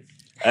covered.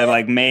 I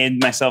like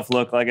made myself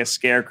look like a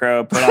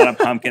scarecrow, put on a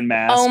pumpkin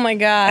mask. Oh my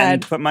God.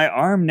 And put my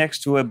arm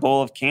next to a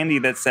bowl of candy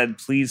that said,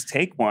 "Please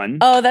take one."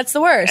 Oh, that's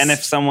the worst. And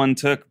if someone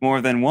took more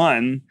than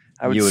one,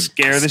 I would You would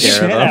scare the scare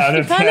shit them. out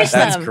of Punish them.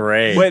 That's them.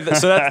 great. Wait,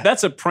 so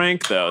that's a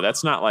prank though.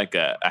 That's not like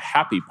a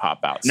happy pop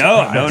out.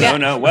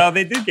 No. Well,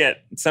 they did get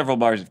several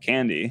bars of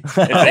candy if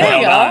they There you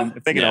held go. on.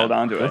 If they could Yeah, hold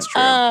on to that's it.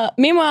 true.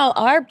 Meanwhile,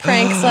 our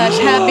prank /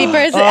 happy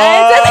birthday.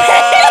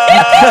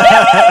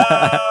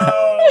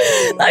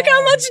 Look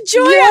how much joy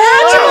I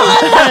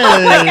had.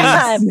 Oh my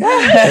God.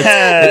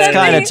 It's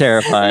kind of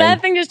terrifying.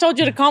 That thing just told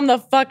you to calm the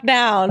fuck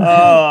down.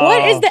 Oh.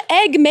 What is the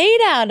egg made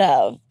out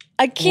of?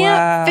 I can't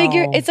Wow.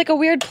 figure. It's like a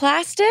weird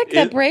plastic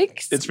that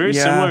breaks. It's very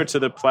Yeah. similar to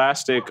the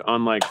plastic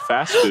on like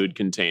fast food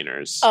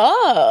containers.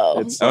 Oh.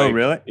 It's Oh, like-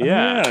 really?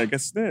 Yeah. I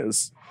guess it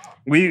is.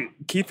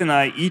 Keith and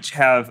I each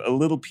have a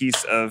little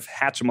piece of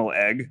Hatchimal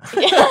egg.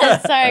 Yeah,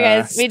 sorry,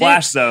 guys. We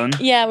Splash didn't.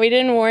 Zone. Yeah, we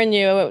didn't warn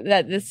you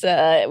that this.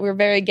 We're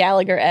very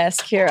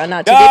Gallagher-esque here on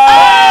Not Too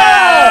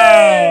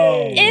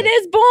Oh! Deep. It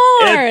is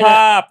born. It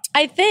popped.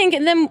 I think,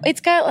 and then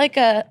it's got like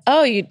a.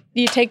 Oh, you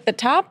take the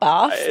top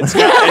off.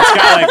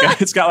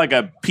 It's got like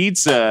a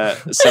pizza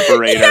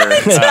separator.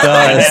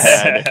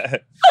 does.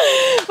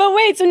 But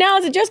wait, so now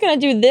is it just going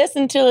to do this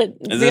until it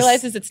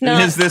realizes it's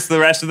not? Is this the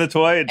rest of the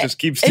toy? It just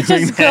keeps It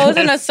doing just goes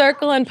in a this?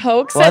 circle and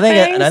pokes Well, at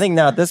things? I think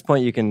now at this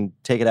point you can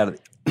take it out of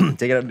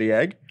the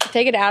egg.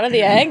 Take it out of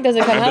the egg. Does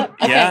it come out?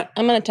 Okay, Yeah.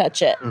 I'm going to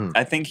touch it.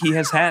 I think he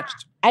has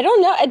hatched. I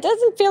don't know. It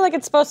doesn't feel like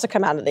it's supposed to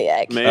come out of the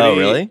egg. Maybe. Oh,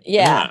 really?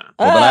 Yeah.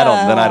 Well,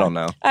 then I don't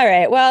know. All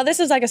right. Well, this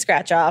is like a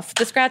scratch off.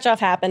 The scratch off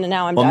happened, and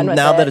now I'm Well, done with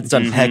now it. that it's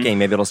done Mm-hmm. pecking,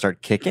 maybe it'll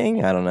start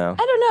kicking. I don't know.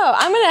 I don't know.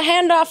 I'm going to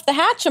hand off the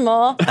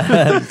Hatchimal.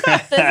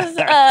 This is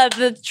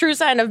the true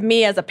sign of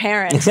me as a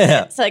parent.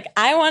 Yeah. It's like,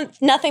 I want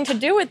nothing to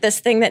do with this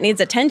thing that needs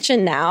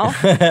attention now.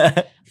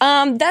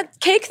 That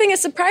cake thing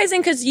is surprising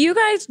because you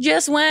guys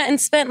just went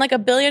and spent like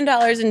 $1 billion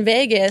in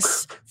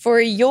Vegas for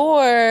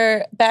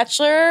your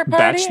bachelor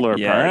party. Bachelor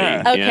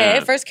Yeah. party. Okay, Yeah.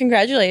 first,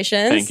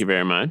 congratulations. Thank you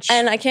very much.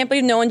 And I can't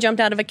believe no one jumped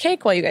out of a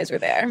cake while you guys were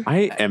there.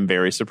 I am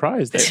very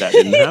surprised that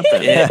didn't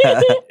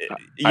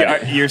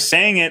happen. You're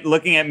saying it,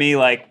 looking at me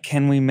like,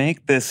 can we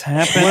make this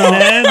happen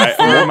then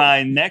for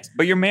my next?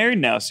 But you're married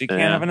now, so you can't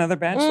Yeah. have another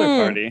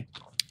bachelor party.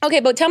 Okay,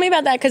 but tell me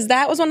about that because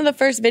that was one of the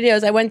first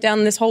videos. I went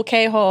down this whole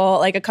K-hole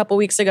like a couple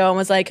weeks ago and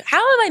was like, how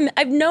have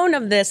I've known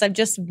of this? I've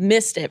just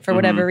missed it for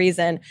whatever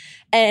reason.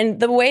 And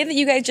the way that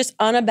you guys just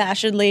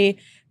unabashedly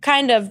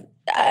kind of,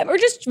 or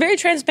just very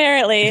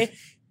transparently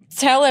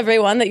tell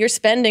everyone that you're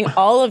spending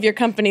all of your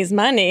company's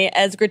money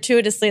as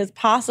gratuitously as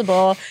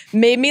possible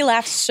made me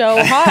laugh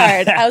so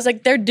hard. I was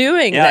like, they're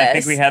doing Yeah, this. I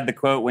think we had the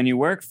quote, when you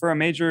work for a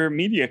major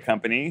media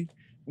company,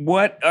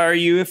 what are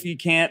you if you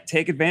can't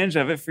take advantage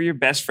of it for your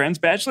best friend's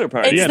bachelor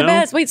party? It's the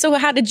best. Wait, so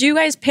how did you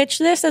guys pitch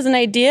this as an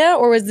idea,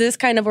 or was this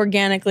kind of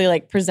organically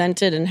like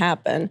presented and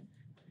happen?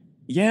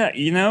 Yeah,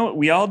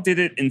 we all did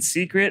it in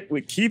secret.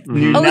 Keith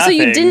knew Oh, nothing. so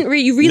you didn't?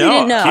 You really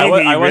didn't know? I, He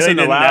I really wasn't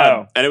didn't allowed,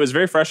 know. and it was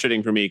very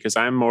frustrating for me because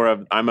I'm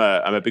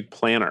a big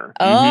planner.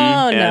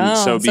 Oh And no!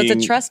 so So, it's being-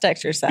 a trust Being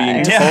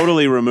exercise. Yeah.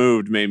 totally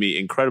removed made me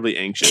incredibly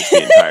anxious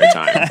the entire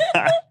time.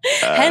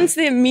 Hence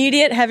the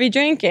immediate heavy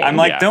drinking. I'm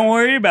like, Yeah. don't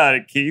worry about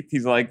it, Keith.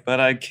 He's like,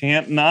 but I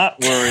can't not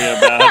worry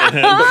about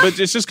it. but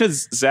it's just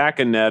because Zach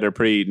and Ned are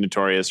pretty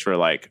notorious for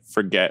like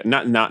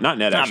not Ned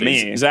Not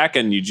actually. me. Zach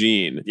and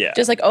Eugene. Yeah.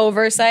 just like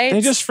oversight.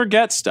 They just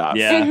forget stuff.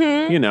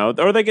 Yeah.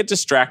 Or they get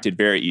distracted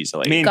very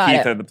easily. Me and Got Keith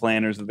it. are the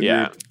planners of the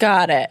Yeah. group.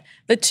 Got it.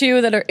 The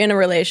two that are in a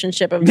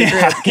relationship of the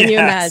Yeah, group. Can you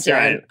yes,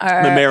 imagine? right.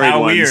 Are- The married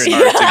How ones weird.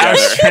 are How together.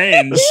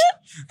 strange.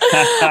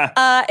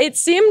 It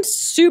seemed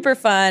super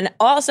fun.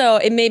 Also,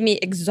 it made me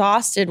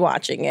exhausted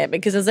watching it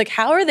because I was like,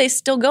 how are they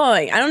still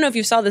going? I don't know if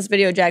you saw this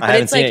video, Jack, I but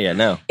haven't it's seen like it yet.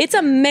 No. it's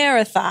a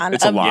marathon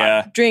It's a of lot.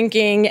 Yeah.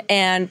 drinking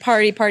and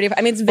party.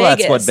 I mean, it's Well,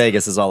 Vegas. that's what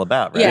Vegas is all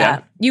about, right?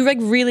 Yeah. You like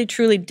really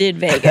truly did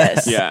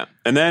Vegas. Yeah.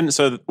 And then,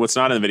 so what's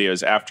not in the video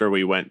is after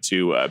we went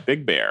to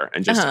Big Bear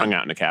and just hung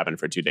out in a cabin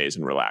for 2 days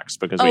and relaxed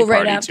because we Oh,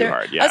 right partied after. too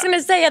hard. I Yeah. was going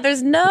to say,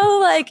 there's no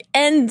like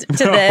end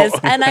to this.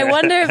 And I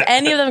wonder if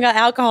any of them got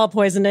alcohol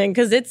poisoning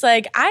because it's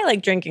like, I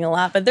like drinking a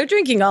lot, but they're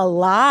drinking a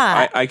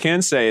lot. I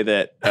can say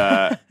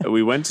that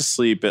we went to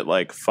sleep at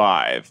like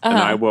 5 and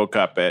I woke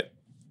up at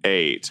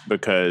 8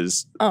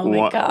 because Oh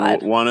my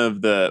God. one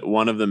of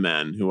the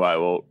men who I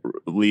will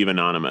leave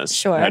anonymous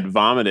Sure. had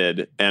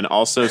vomited and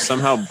also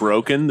somehow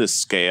broken the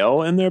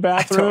scale in their I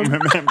bathroom.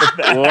 don't remember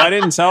that. Well, I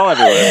didn't tell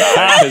everyone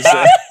about it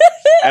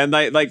And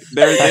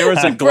there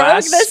was a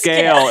glass the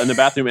scale in the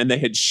bathroom, and they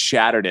had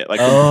shattered it,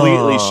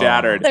 completely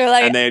shattered. They're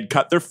like- and they had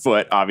cut their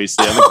foot,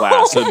 obviously, on the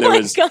glass. So there my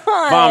was God.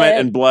 vomit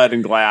and blood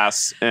and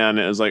glass, and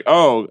it was like,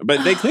 oh, but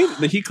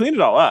he cleaned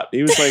it all up.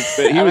 He was like,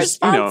 but he How was,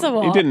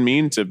 responsible. he didn't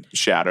mean to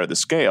shatter the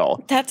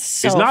scale. That's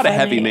so He's not a funny.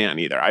 heavy man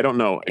either. I don't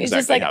know exactly He's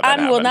just like, how that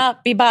I will happened.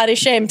 not be body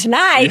shamed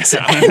tonight.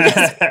 And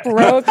just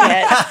broke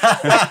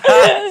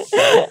it.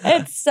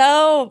 It's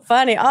so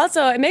funny.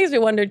 Also, it makes me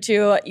wonder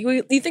too.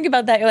 You think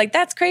about that, you're like,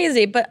 that's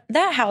crazy. But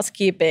that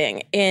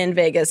housekeeping in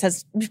Vegas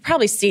you've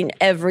probably seen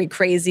every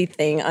crazy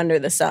thing under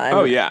the sun.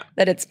 Oh, yeah.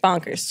 That it's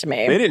bonkers to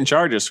me. They didn't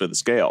charge us for the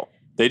scale.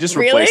 They just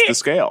Really? replaced the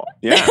scale.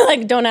 Yeah.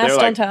 Like, don't ask, They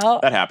were don't like, tell.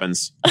 That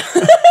happens.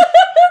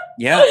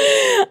 Yeah.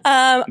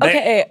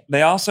 Okay.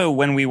 They also,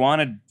 when we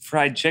wanted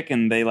fried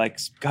chicken, they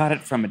got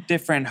it from a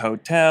different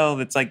hotel.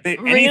 That's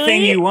anything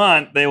Really? you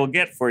want, they will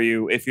get for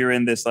you if you're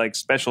in this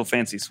special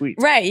fancy suite.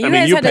 Right. You I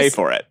mean, guys you had pay this-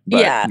 for it.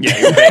 But Yeah. Yeah,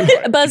 you pay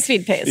for it.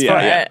 BuzzFeed pays for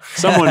Yeah. it.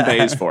 Someone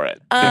pays for it.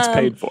 It's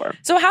paid for.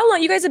 So how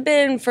long? You guys have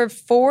been for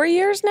 4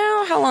 years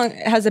now? How long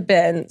has it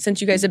been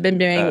since you guys have been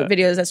doing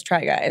videos as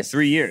Try Guys?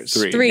 3 years.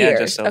 3. Yeah, Just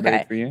years. celebrated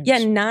Okay. 3 years. Yeah,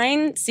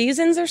 9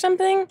 seasons or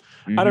something?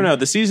 I don't know.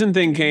 The season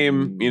thing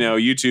came,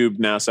 YouTube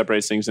now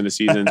separates things into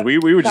seasons. We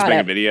were just Got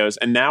making it. videos,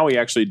 and now we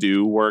actually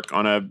do work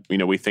on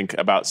we think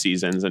about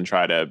seasons and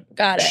try to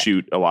Got it.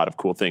 shoot a lot of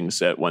cool things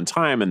at one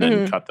time and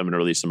then cut them and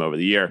release them over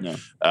the year.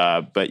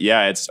 Yeah. But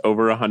yeah, it's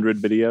over 100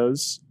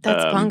 videos.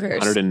 That's bonkers.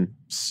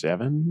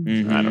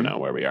 107? I don't know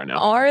where we are now.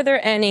 Are there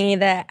any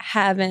that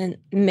haven't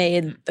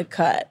made the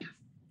cut?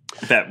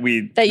 That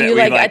you You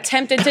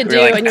attempted to do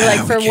like, and you're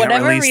like, "Oh, for we can't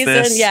whatever release reason,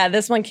 this." yeah,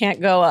 this one can't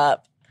go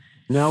up.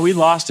 No, we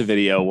lost a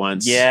video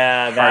once.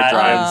 Yeah, Hard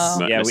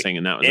drives Oh. missing,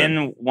 and that was it.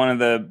 in one of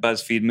the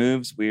BuzzFeed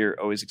moves, we're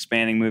always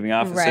expanding, moving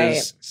offices.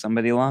 Right.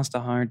 Somebody lost a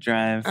hard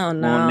drive. Oh,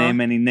 no. Won't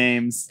name any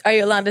names. Are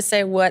you allowed to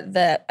say what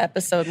that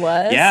episode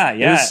was? Yeah.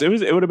 It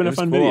would have been It a was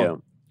fun cool.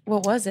 video.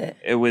 What was it?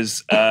 It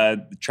was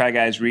Try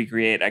Guys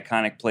recreate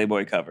iconic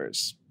Playboy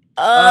covers.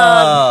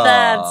 Oh,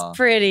 that's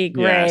pretty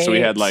great. Yeah, so we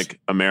had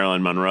a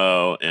Marilyn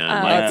Monroe and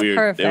that's it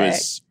perfect.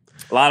 was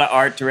A lot of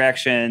art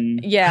direction.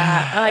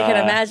 Yeah, I can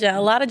imagine.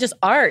 A lot of just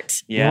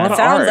art. Yeah. a lot of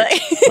sounds art.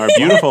 like- Our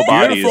beautiful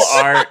bodies. Beautiful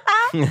art.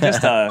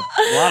 Just a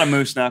lot of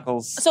moose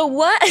knuckles. So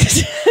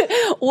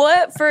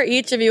what for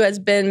each of you has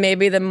been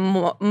maybe the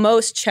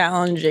most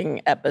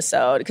challenging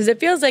episode? Because it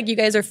feels like you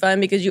guys are fun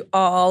because you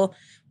all,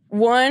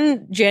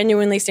 one,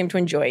 genuinely seem to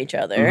enjoy each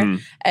other,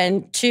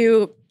 and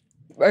two,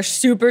 are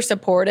super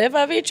supportive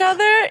of each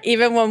other,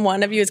 even when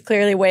one of you is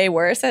clearly way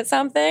worse at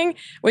something,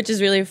 which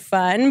is really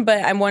fun.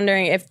 But I'm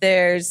wondering if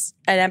there's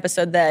an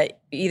episode that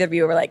either of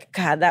you were like,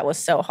 God, that was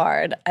so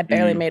hard. I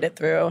barely made it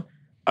through.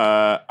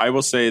 I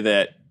will say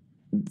that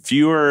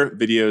fewer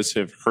videos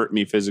have hurt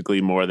me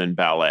physically more than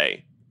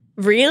ballet.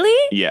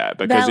 Really? Yeah,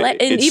 because Ballet,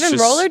 and it's even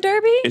just, roller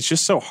derby? It's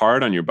just so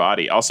hard on your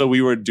body. Also,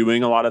 we were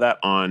doing a lot of that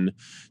on.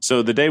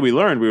 So the day we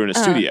learned, we were in a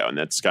studio, and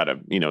that's got a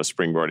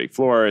springboardy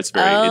floor. It's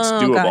it's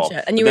doable.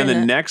 Gotcha. And you But were then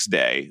the in next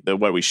day,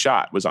 what we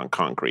shot was on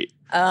concrete.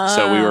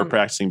 So we were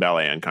practicing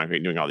ballet on concrete,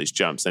 doing all these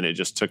jumps, and it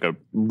just took a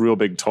real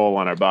big toll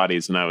on our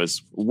bodies. And I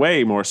was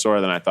way more sore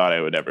than I thought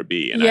I would ever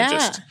be. And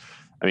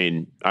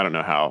I don't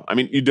know how. I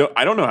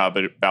don't know how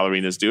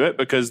ballerinas do it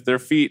because their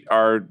feet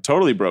are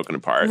totally broken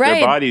apart. Right.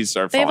 Their bodies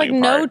are They have falling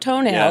no apart.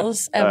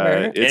 toenails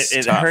ever. It's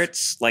It tough.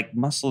 hurts like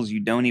muscles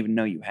you don't even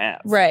know you have.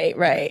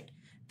 Right.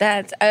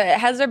 That's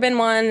has there been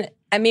one?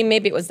 I mean,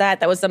 maybe it was that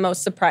was the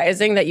most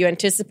surprising that you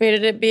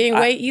anticipated it being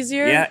way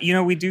easier.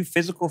 Yeah, we do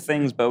physical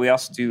things, but we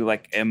also do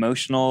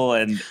emotional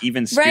and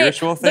even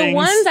spiritual things. The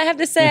ones I have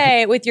to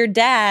say with your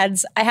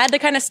dads, I had to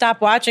kind of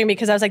stop watching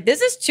because I was like, this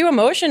is too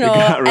emotional. It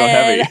got real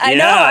and heavy. I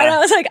know. Yeah. And I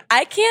was like,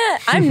 I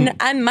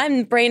can't,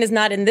 my brain is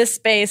not in this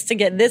space to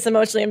get this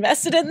emotionally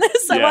invested in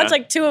this. I Yeah.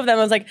 watched 2 of them.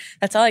 I was like,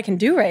 that's all I can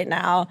do right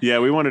now. Yeah,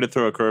 we wanted to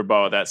throw a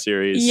curveball at that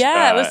series.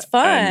 Yeah, it was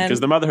fun. Because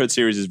the motherhood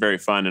series is very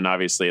fun, and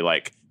obviously,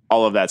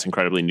 all of that's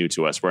incredibly new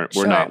to us. We're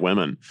Sure. not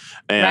women,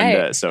 and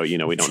Right. so we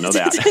don't know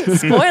that.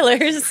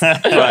 Spoilers.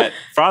 But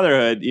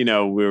fatherhood, we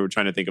were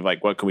trying to think of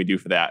what can we do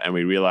for that, and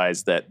we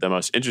realized that the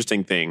most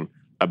interesting thing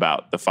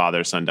about the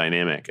father-son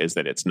dynamic is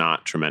that it's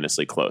not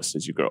tremendously close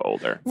as you grow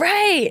older.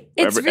 Right.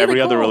 It's every really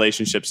other cool.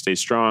 relationship stays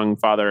strong.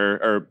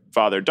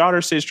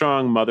 Father-daughter stays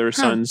strong.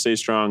 Mother-son stays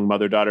strong.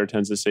 Mother-daughter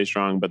tends to stay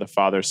strong. But the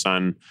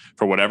father-son,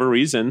 for whatever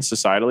reason,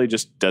 societally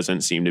just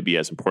doesn't seem to be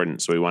as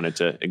important. So we wanted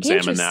to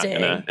examine that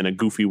Interesting. in a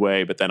goofy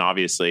way. But then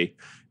obviously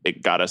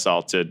it got us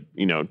all to,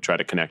 try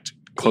to connect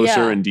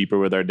closer Yeah. and deeper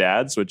with our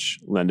dads, which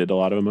lended a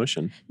lot of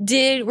emotion.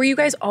 Were you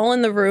guys all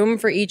in the room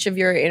for each of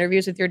your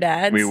interviews with your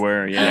dads? We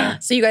were, yeah.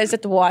 So you guys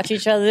had to watch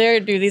each other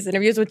do these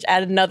interviews, which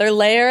added another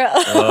layer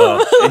of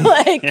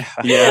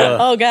Yeah.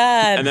 oh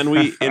God. And then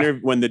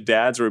when the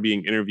dads were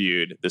being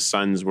interviewed, the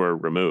sons were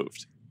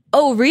removed.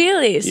 Oh,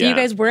 really? So Yeah. you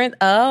guys weren't?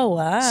 Oh,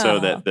 wow. So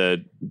that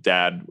the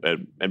dad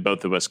and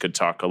both of us could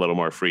talk a little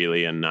more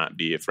freely and not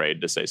be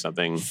afraid to say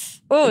something.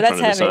 Oh, in that's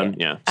front of the heavy. son.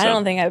 Yeah, I so-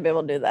 don't think I'd be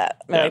able to do that.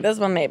 I'm Yeah. Like, this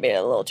one may be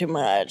a little too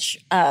much.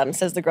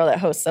 Says the girl that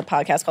hosts a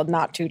podcast called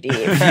Not Too Deep.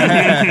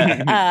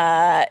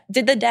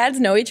 Did the dads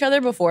know each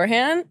other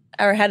beforehand?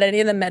 Or had any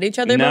of them met each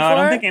other No, before? I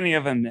don't think any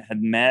of them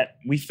had met.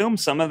 We filmed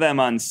some of them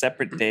on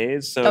separate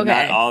days, so Okay.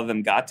 not all of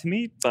them got to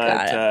meet. But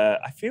Got it.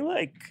 I feel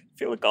like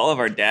all of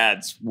our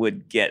dads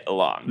would get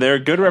along. They're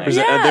good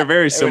Yeah. They're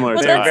very similar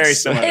Well, to They're us. very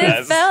similar. It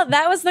Yes. felt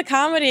that was the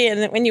comedy,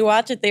 and when you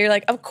watch it, you're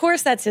like, "Of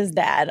course, that's his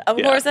dad. Of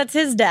Yeah. course, that's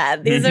his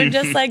dad." These are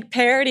just like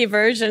parody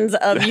versions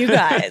of you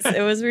guys.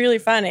 It was really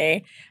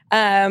funny.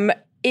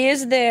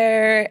 Is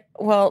there?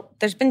 Well,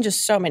 there's been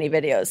just so many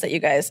videos that you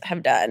guys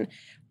have done.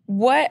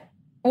 Well,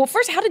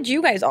 first, how did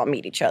you guys all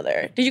meet each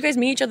other? Did you guys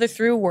meet each other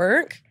through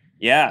work,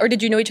 Yeah. or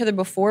did you know each other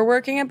before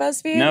working at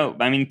BuzzFeed? No,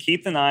 I mean,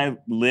 Keith and I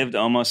lived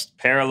almost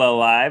parallel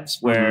lives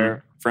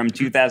where from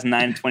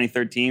 2009 to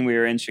 2013, we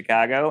were in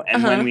Chicago.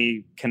 And when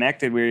we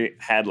connected, we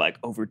had like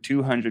over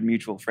 200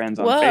 mutual friends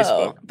on Whoa!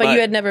 Facebook. But you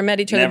had never met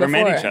each other never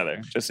before. met each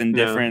other, just in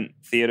No. different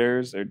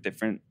theaters or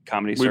different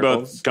comedy We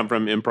circles. both come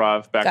from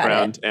improv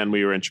background, and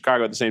we were in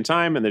Chicago at the same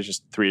time. And there's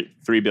just 3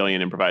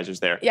 billion improvisers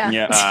there. Yeah.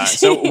 Yeah.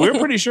 So we're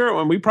pretty sure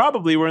when we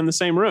probably were in the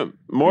same room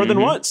more than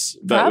once,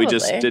 but we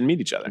just Probably. didn't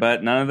meet each other.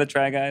 But none of the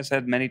Try Guys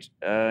had met each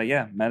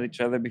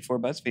other before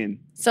BuzzFeed.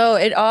 So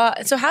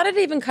so how did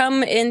it even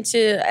come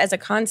into as a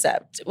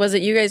concept? Was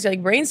it you guys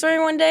like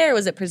brainstorming one day, or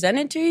was it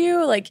presented to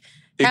you? Like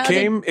how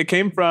did- It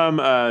came from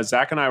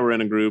Zach and I were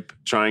in a group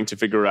trying to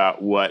figure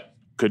out what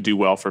could do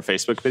well for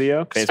Facebook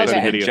video. Facebook Okay.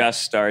 had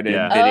just started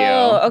Yeah.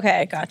 video. Oh,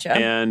 okay, gotcha.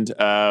 And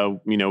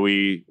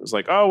we was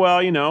like, oh well,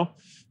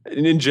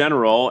 in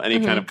general, any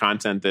Mm-hmm. kind of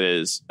content that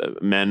is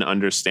men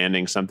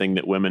understanding something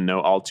that women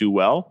know all too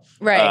well,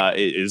 Right.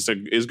 is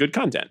good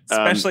content,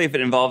 Especially if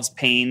it involves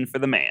pain for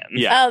the man.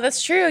 yeah. Oh,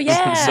 that's true.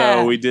 Yeah.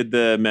 So we did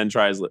the men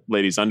tries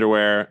ladies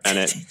underwear, and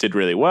it did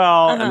really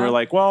well. And we're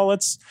like, well,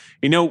 let's,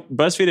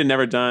 BuzzFeed had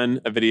never done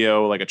a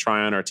video like a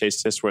try on or a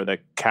taste test where the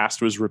cast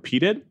was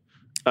repeated.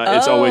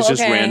 It's Oh, always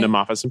just okay. random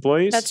office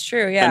employees. That's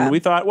true. Yeah. And we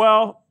thought,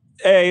 well,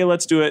 A,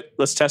 let's do it.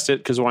 Let's test it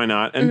because why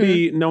not? And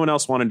B, Mm-hmm. no one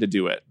else wanted to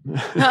do it.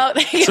 Oh,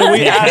 So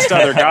we asked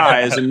other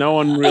guys, and no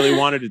one really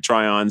wanted to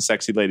try on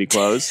sexy lady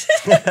clothes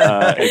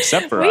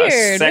except for us.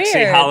 Weird. Sexy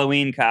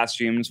Halloween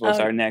costumes was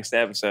Oh. our next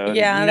episode.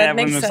 Yeah, and that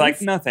everyone makes was like,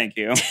 sense. no, thank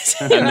you.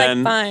 And Like,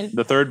 then fine.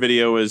 the third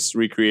video was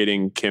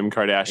recreating Kim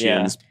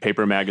Kardashian's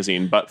paper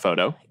magazine butt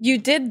photo You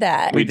did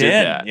that. We did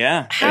that.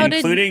 Yeah. How did-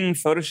 Including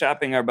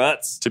photoshopping our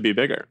butts. to be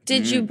bigger.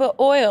 Did you put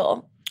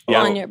oil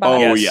Yeah. on your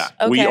body? Oh, Yes.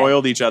 yeah. We Okay.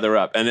 oiled each other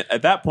up. And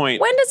at that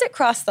point, When does it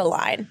cross the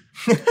line?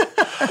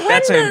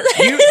 That's a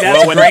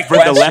when great from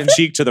the question. left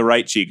cheek to the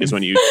right cheek is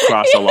when you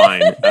cross a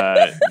line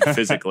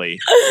physically.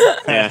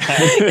 Yeah.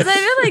 Because I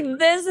feel like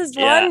this is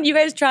Yeah. one, you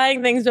guys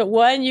trying things, but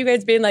one, you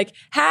guys being like,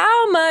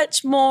 how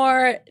much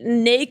more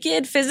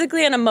naked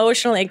physically and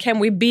emotionally can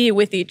we be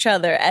with each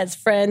other as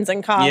friends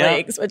and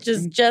colleagues, which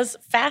is just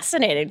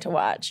fascinating to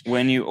watch.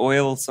 When you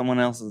oil someone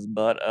else's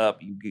butt up,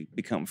 you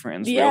become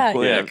friends Yeah,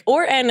 real quick.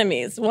 or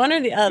enemies, one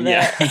or the other.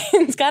 Yeah.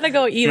 It's got to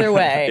go either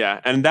way. Yeah,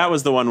 and that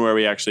was the one where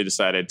we actually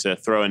decided to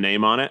throw a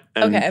name on it.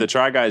 And Okay. the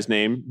Try Guys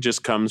name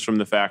just comes from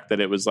the fact that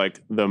it was like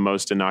the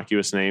most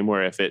innocuous name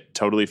where if it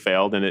totally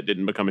failed and it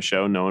didn't become a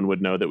show, no one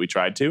would know that we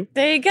tried to.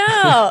 There you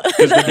go.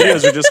 Because the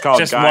videos are just called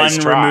Just Guys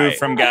one Try. removed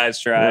from Guys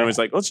And Try. it was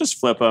like, let's just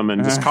flip them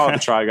and just call it the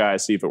Try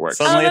Guys, see if it works.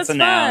 So- Oh, Suddenly that's it's a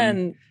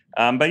noun.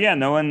 fun. But yeah,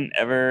 no one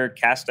ever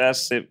cast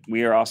us.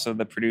 We are also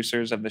the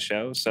producers of the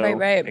show. So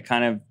Right. it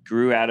kind of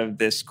grew out of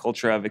this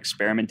culture of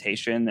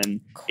experimentation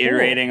and Cool.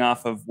 iterating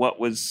off of what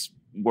was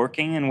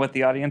working and what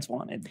the audience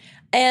wanted.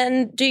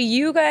 And do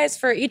you guys,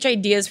 for each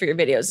ideas for your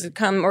videos, does it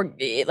come or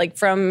like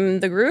from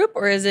the group,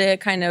 or is it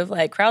kind of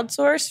like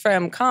crowdsourced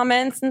from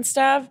comments and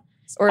stuff,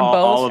 or both?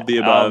 All of the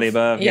above. All of the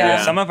above. Yeah.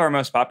 Yeah. Some of our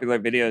most popular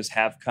videos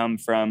have come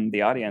from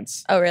the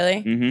audience. Oh,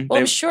 really? Mhm. Well,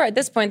 I'm They- sure at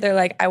this point they're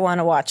like, I want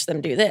to watch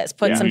them do this.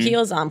 Put Yeah. some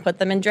heels on, put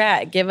them in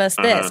drag. Give us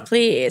this,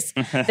 please.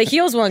 The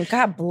heels one,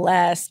 God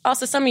bless.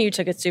 Also, some of you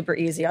took it super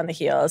easy on the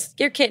heels.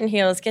 Your kitten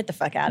heels, get the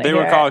fuck out of They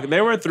here.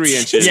 they were 3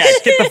 inches. Yeah,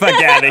 get the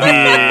fuck out of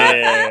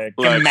here.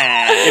 Look, Come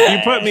on. if you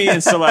put me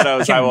in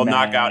stilettos, I will Come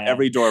knock out on.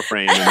 every door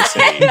frame in the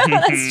city.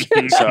 That's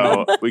true.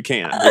 So we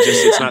can't.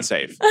 It's not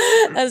safe.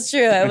 That's true.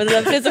 It was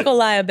a physical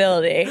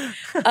liability.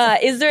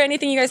 Is there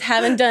anything you guys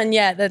haven't done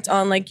yet that's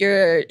on like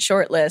your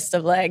short list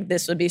of like,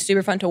 this would be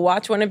super fun to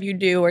watch one of you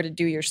do or to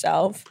do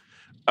yourself?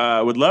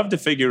 Would love to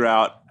figure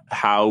out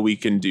how we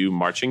can do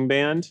marching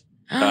band.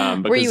 Were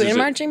because you there's in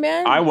a- marching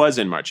band? I was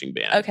in marching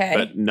band. Okay.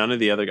 But none of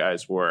the other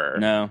guys were.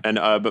 No. And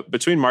but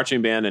between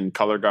marching band and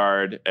color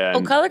guard and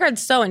Oh, color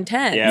guard's so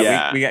intense. Yeah,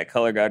 Yeah. We get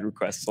color guard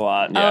requests a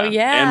lot. Oh,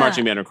 yeah. and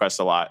marching band requests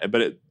a lot.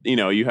 But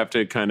you have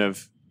to kind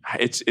of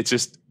it's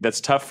just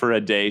that's tough for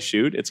a day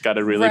shoot. It's got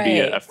to really be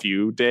a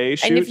few day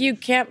shoot. And if you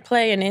can't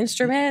play an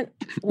instrument,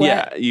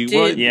 give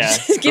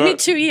me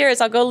 2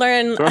 years. I'll go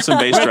learn. Throw some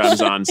bass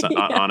drums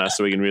on us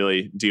so we can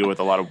really deal with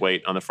a lot of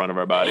weight on the front of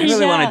our I bodies.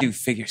 really want to do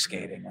figure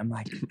skating. I'm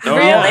like, how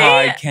Really?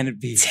 hard can it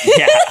be?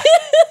 Yeah.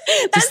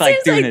 Just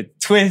like doing a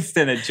twist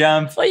and a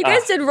jump. Well, you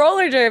guys did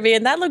roller derby,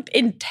 and that looked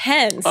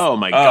intense. Oh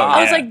my God.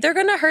 I was like, they're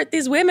going to hurt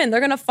these women.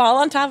 They're going to fall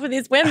on top of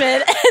these women.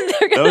 And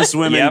they're gonna... Those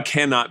women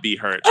cannot be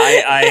hurt.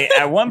 I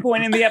at one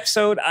point in the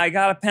episode, I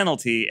got a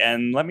penalty.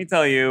 And let me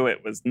tell you,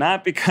 it was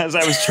not because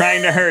I was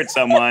trying to hurt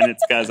someone.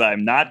 It's because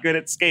I'm not good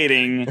at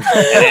skating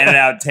and ended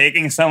up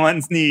taking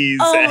someone's knees.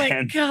 Oh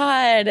my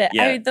God.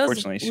 Yeah, I mean,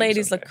 those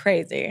ladies look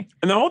crazy.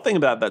 And the whole thing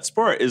about that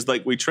sport is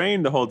like we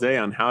trained the whole day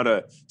on how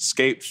to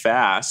skate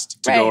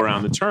fast to go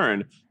around the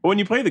turn. But when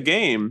you play the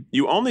game,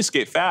 you only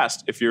skate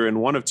fast if you're in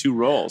one of two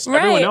rolls. Right.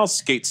 Everyone else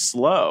skates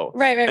slow.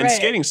 And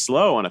skating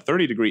slow on a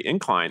 30-degree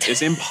incline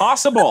is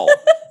impossible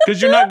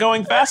because you're not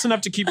going fast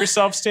enough to keep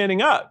yourself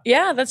standing up.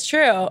 Yeah, that's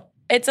true.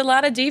 It's a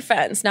lot of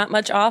defense, not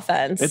much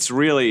offense. It's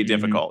really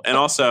difficult. And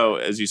also,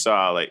 as you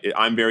saw, like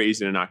I'm very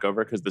easy to knock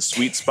over because the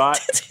sweet spot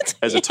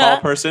as a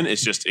tall person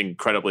is just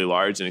incredibly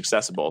large and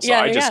accessible. So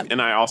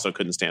and I also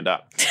couldn't stand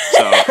up.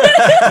 So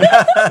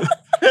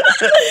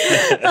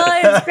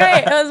it's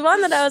great. It was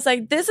one that I was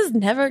like,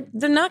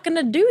 they're not going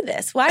to do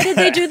this. Why did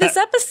they do this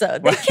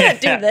episode? They can't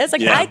do this.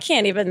 Like, I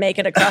can't even make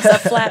it across a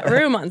flat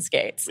room on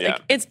skates.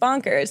 Like, it's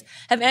bonkers.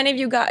 Have any of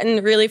you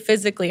gotten really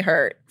physically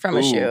hurt from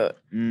a shoot?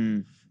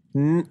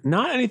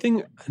 Not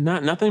anything,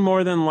 nothing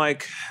more than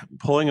like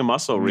pulling a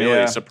muscle,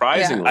 really,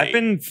 surprisingly. I've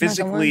been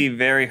physically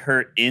very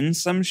hurt in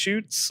some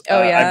shoots.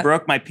 Oh, I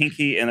broke my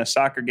pinky in a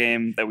soccer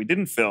game that we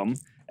didn't film.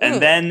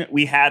 And then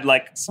we had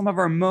like some of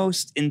our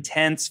most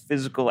intense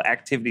physical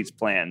activities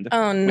planned.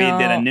 Oh, no.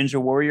 We did a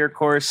Ninja Warrior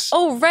course.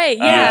 Oh, right.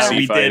 Yeah.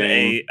 We did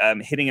a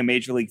hitting a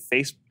Major League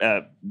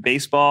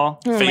baseball.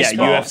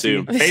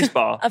 UFC.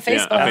 Baseball. A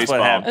baseball. That's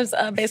what happened. It was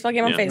a baseball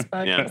game on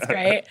Facebook. Yeah. That's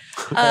great.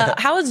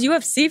 How was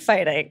UFC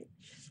fighting?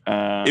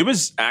 It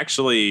was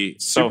actually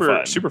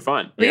super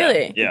fun.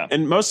 Really? Yeah.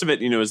 And most of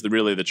it, is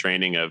really the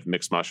training of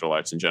mixed martial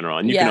arts in general.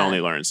 And you can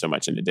only learn so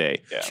much in a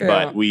day. Yeah. True.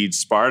 But we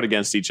sparred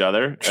against each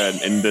other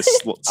in this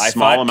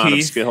small amount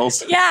of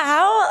skills.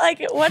 Yeah.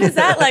 What is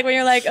that like when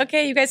you're like,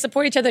 okay, you guys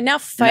support each other, now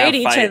fight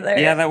each other?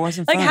 Yeah, that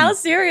wasn't fun. Like, how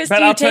serious do you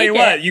take it? But I'll tell you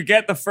what, you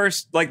get the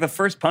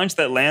first punch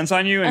that lands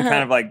on you and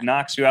kind of like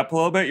knocks you up a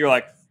little bit. You're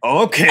like,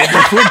 okay,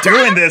 we're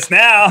doing this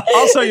now.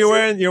 Also, you're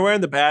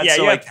wearing the pads,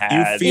 so you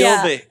feel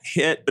the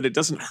hit, but it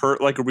doesn't hurt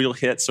like a real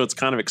hit, so it's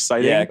kind of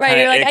exciting. Yeah, right,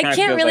 you're like, I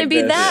can't really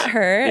be that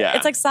hurt. Yeah.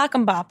 It's like sock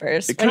and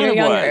boppers when you're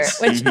younger,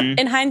 which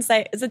in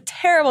hindsight is a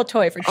terrible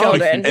toy for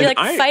children. You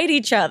fight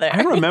each other.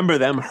 I remember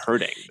them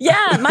hurting.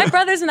 Yeah, my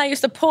brothers and I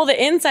used to pull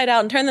the inside out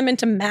and turn them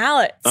into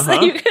mallets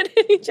that you could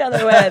hit each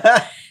other with.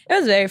 It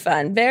was very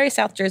fun, very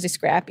South Jersey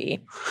scrappy.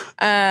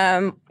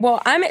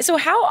 So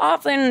how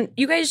often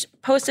you guys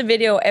post a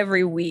video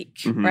every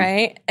week,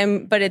 right?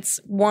 But it's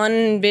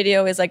one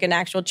video is like an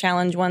actual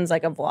challenge, one's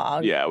like a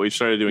vlog. Yeah, we've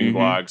started doing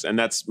vlogs, and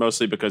that's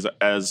mostly because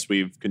as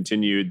we've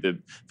continued, the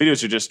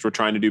videos we're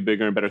trying to do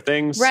bigger and better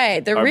things.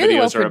 Right, they're Our really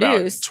well videos are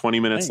produced. about 20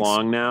 minutes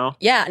long now.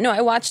 Yeah, no,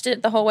 I watched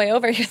it the whole way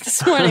over here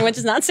this morning, which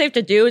is not safe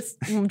to do. It's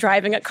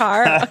driving a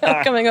car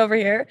coming over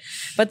here,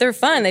 but they're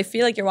fun. They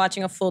feel like you're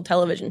watching a full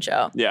television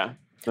show. Yeah.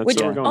 That's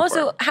what we're going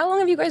for. How long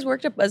have you guys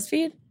worked at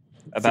BuzzFeed?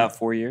 About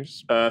 4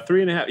 years.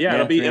 3.5. Yeah,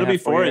 it'll be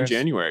 4 in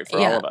January for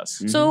all of us.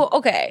 Mm-hmm. So,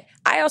 okay.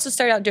 I also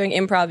started out doing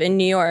improv in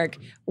New York.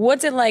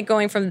 What's it like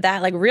going from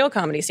that like real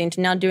comedy scene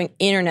to now doing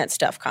internet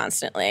stuff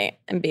constantly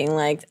and being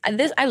like,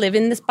 I live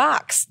in this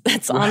box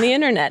that's on the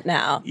internet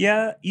now?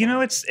 Yeah,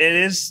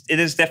 it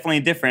is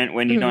definitely different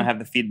when you don't have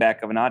the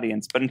feedback of an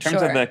audience. But in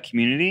terms of the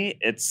community,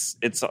 it's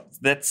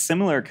that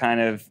similar kind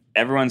of.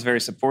 Everyone's very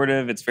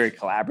supportive. It's very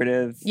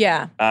collaborative.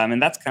 Yeah.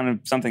 And that's kind of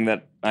something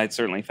that I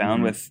certainly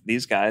found with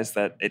these guys,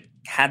 that it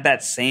had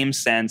that same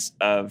sense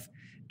of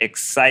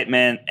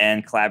excitement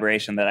and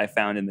collaboration that I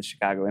found in the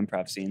Chicago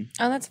improv scene.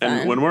 Oh, that's fun.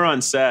 And when we're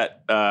on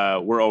set,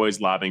 we're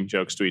always lobbing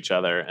jokes to each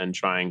other and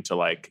trying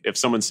to if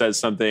someone says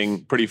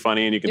something pretty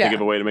funny and you can think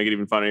of a way to make it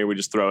even funnier, we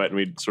just throw it and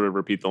we sort of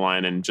repeat the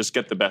line and just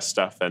get the best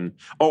stuff. And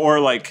or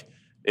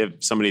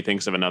if somebody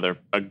thinks of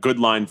a good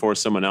line for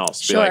someone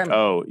else, be like,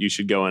 oh, you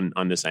should go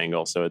on this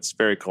angle. So it's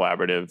very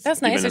collaborative.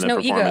 That's nice. There's no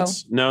ego.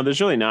 No, there's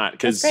really not.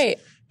 Because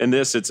in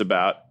this, it's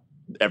about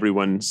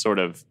everyone sort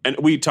of, and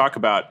we talk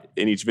about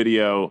in each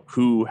video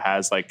who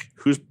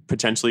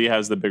potentially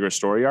has the bigger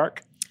story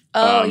arc.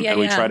 And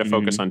we try to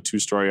focus on 2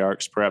 story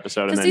arcs per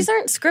episode. Because these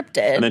aren't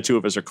scripted. And then 2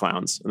 of us are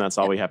clowns. And that's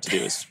all we have to do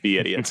is be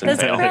idiots. That's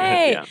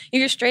great.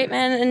 You're a straight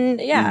man.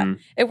 And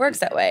it works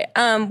that way.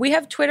 We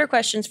have Twitter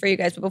questions for you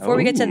guys. But before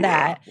we get to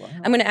that,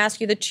 I'm going to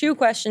ask you the 2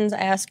 questions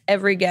I ask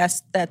every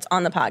guest that's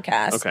on the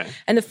podcast. Okay.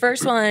 And the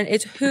first one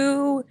is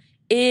who,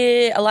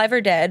 alive or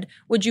dead,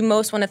 would you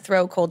most want to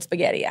throw cold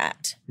spaghetti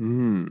at?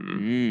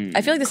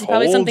 I feel like this is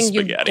probably something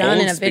you've done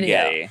in a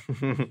video.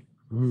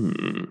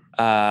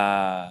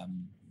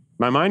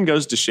 My mind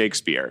goes to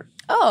Shakespeare.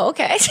 Oh,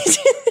 okay.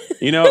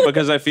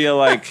 Because I feel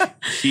like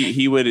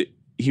he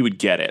would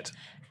get it.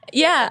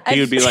 Yeah. He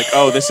would be like,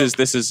 oh, this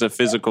is a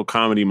physical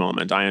comedy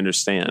moment. I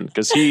understand.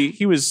 Because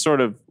he was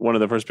sort of one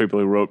of the first people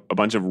who wrote a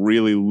bunch of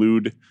really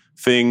lewd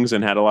things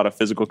and had a lot of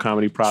physical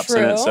comedy props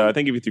in it. So I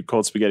think if you threw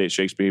cold spaghetti at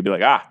Shakespeare, he'd be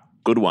like,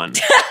 good one.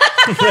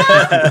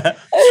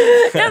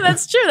 Yeah,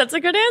 that's true. That's a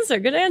good answer.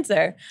 Good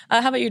answer. How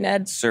about you,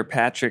 Ned? Sir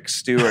Patrick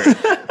Stewart.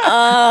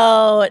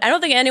 Oh, I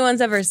don't think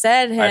anyone's ever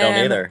said him. I don't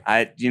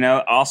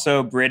either.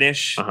 Also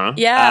British. Uh-huh.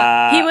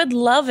 Yeah, he would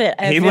love it.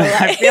 I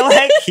feel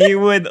like he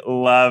would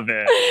love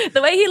it.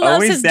 The way he loves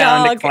Always his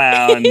down dog. to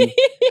clown.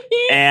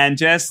 And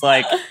just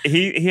like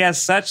he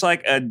has such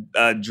like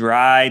a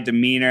dry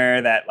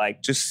demeanor that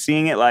like just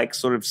seeing it like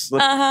sort of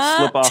slip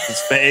off his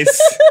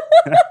face.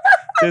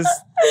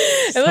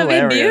 It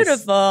would be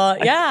beautiful.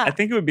 Yeah. I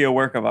think it would be a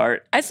work of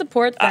art. I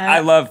support that. I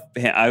love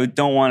him. I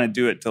don't want to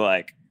do it to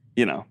like,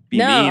 be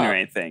mean or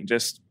anything.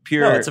 Just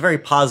pure. No, it's a very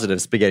positive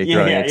spaghetti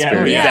throwing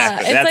experience. Yeah,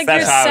 Exactly. it's like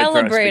That's you're how I would throw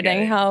celebrating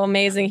spaghetti. how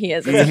amazing he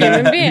is as a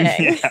human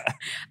being.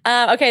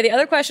 Okay, the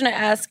other question I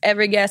ask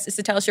every guest is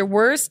to tell us your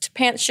worst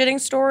pants shitting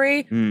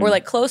story or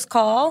like close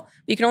call.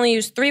 You can only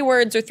use 3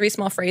 words or 3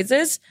 small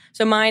phrases.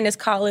 So mine is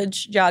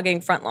college jogging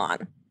front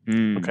lawn.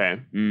 Okay.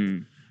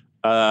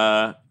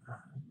 God,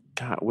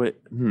 what?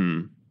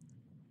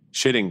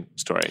 Shitting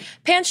story.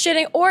 Pants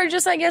shitting or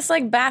just, I guess,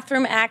 like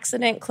bathroom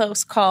accident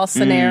close call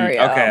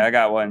scenario. Okay, I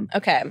got one.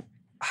 Okay.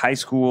 High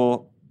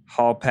school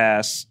hall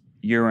pass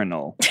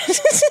urinal.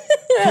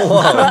 All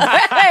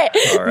right.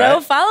 All No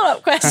right.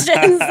 follow-up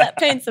questions. That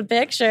paints a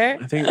picture.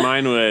 I think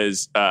mine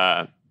was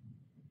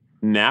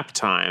nap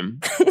time,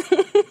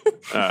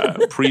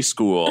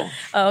 preschool,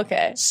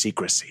 Okay.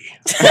 secrecy.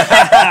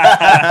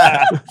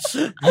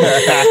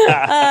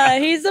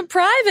 He's a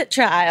private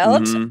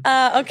child.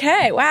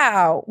 Okay,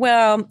 wow.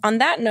 Well, on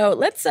that note,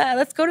 let's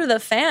go to the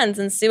fans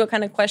and see what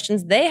kind of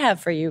questions they have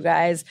for you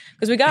guys,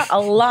 because we got a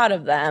lot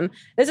of them.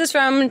 This is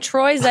from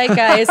Troy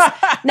Zeitgeist.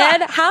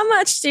 Ned, how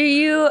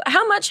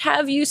much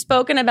have you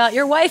spoken about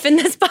your wife in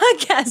this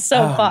podcast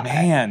so far?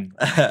 Man,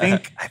 I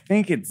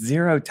think it's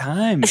 0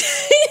 times.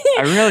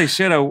 I really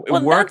should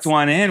have worked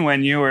one in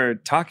when you were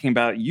talking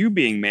about you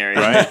being married,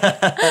 right?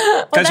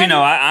 Because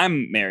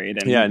I'm married,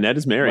 and Yeah, Ned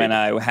is married. when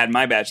I had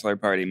my bachelor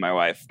party, my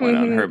wife went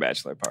on her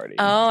bachelor party.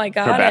 Oh, I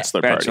got Her it.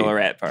 bachelor party.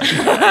 Bachelorette party.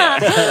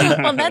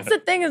 Well, that's the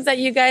thing, is that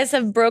you guys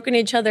have broken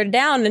each other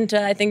down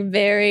into, I think,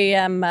 very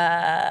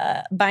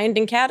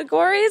binding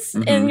categories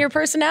in your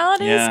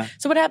personalities. Yeah.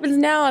 So what happens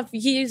now if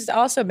he's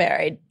also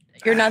married?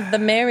 You're not the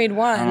married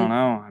one. I don't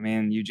know. I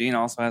mean, Eugene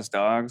also has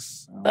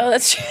dogs. So. Oh,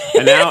 that's true.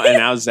 And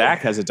now Zach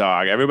has a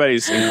dog.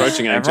 Everybody's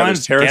encroaching on each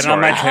other's Everyone's getting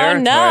on my territory. Oh,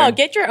 no. territory.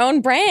 Get your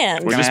own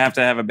brand. We're going to have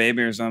to have a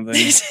baby or something.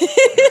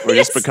 We're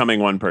just becoming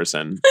one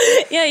person.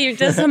 Yeah, you're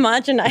just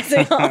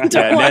homogenizing onto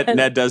Yeah, one.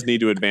 Ned does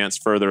need to advance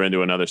further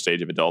into another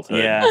stage of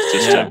adulthood. Yeah.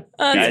 Just to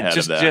be ahead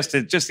of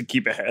that. Just to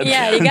keep ahead.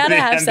 Yeah, you got to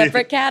have And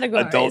separate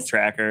categories. Adult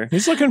tracker.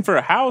 He's looking for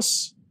a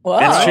house. Whoa.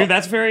 That's true.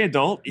 That's very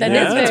adult. That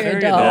is is that's very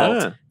very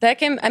adult. Yeah. That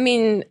can,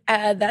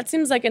 that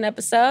seems like an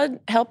episode.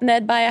 Help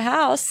Ned buy a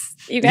house.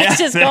 You guys Yeah,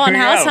 just there go on we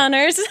house go.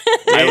 hunters.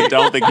 I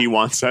don't think he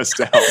wants us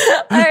to help.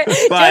 All right,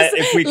 But just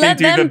if we can let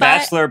do them the buy-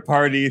 bachelor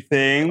party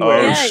thing, Oh,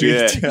 where Yeah,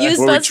 shit. use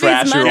Where we BuzzFeed's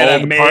trash your money.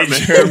 get old a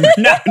apartment. major.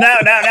 No.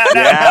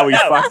 Yeah, we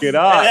fuck it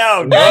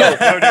up.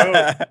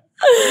 No.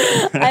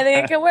 I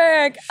think it could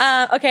work.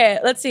 Okay,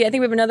 let's see. I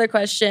think we have another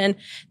question.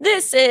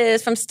 This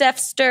is from Steph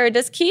Stir.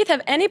 Does Keith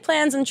have any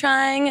plans on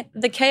trying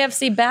the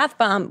KFC bath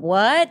bomb?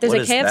 What? There's What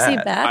a is KFC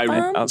that? bath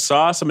bomb? I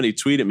saw somebody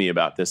tweet at me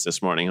about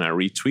this morning, and I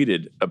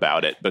retweeted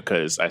about it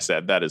because I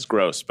said that is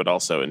gross, but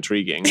also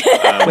intriguing.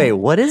 Wait,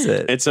 what is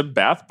it? It's a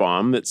bath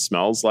bomb that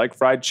smells like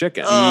fried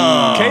chicken.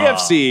 Oh.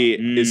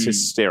 KFC is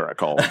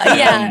hysterical.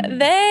 Yeah,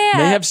 They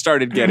have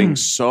started getting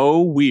so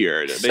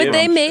weird. But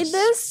they made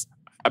this?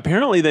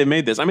 Apparently they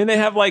made this. I mean, they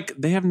have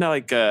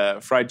now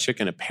fried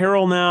chicken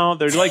apparel now.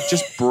 They're like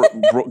just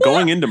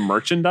going into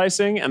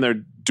merchandising, and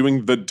they're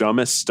doing the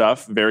dumbest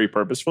stuff very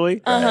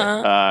purposefully.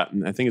 I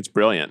think it's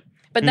brilliant.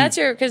 But that's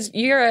because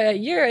you're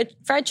a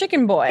fried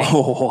chicken boy.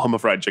 Oh, I'm a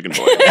fried chicken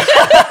boy.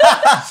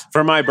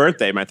 For my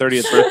birthday, my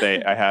 30th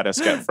birthday, I had us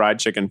get fried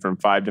chicken from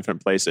 5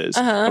 different places.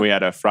 And we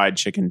had a fried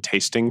chicken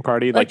tasting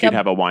party, like you'd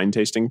have a wine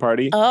tasting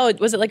party. Oh,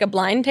 was it like a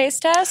blind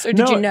taste test, or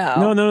did you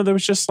know? No. There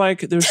was just like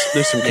there's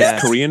some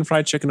Korean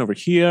fried chicken over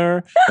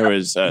here. There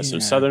was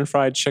some Southern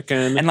fried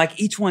chicken, And like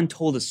each one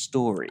told a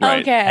story.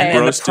 Right. Okay. And then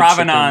the Roasted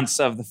provenance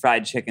of the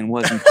fried chicken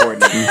was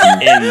important in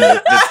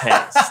the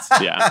taste.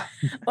 yeah.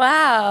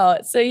 Wow.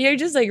 So you're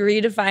just like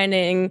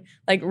redefining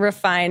like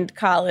refined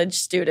college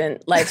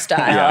student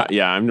lifestyle.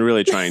 Yeah. I'm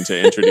really trying to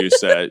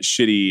introduce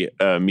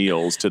shitty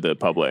meals to the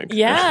public.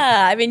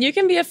 Yeah. I mean, you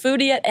can be a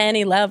foodie at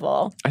any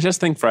level. I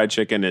just think fried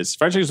chicken is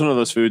one of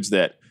those foods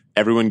that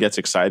everyone gets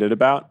excited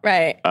about.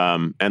 Right.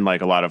 And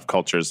like a lot of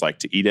cultures like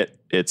to eat it.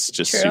 It's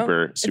just True.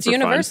 super It's fun.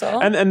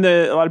 universal. And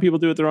a lot of people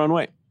do it their own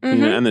way. You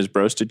know, and there's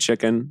roasted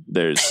chicken.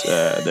 There's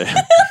Have you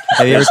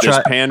ever there's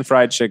tried? pan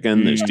fried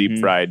chicken. There's deep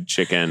fried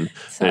chicken.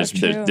 There's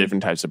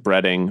different types of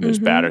breading. There's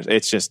batters.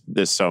 It's just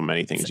there's so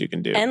many things you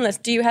can do. Endless.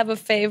 Do you have a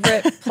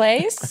favorite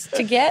place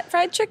to get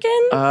fried chicken?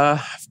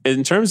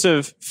 In terms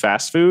of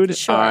fast food,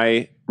 Sure.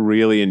 I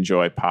really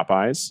enjoy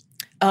Popeyes.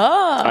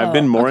 Oh, I've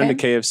been more okay.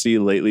 into KFC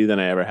lately than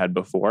I ever had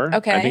before.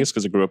 Okay. I think it's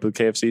because I grew up with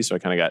KFC, so I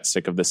kind of got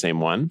sick of the same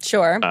one.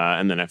 Sure.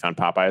 And then I found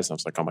Popeyes, and I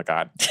was like, oh my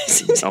God.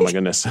 Oh my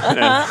goodness.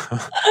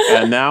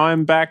 And now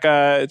I'm back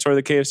toward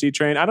the KFC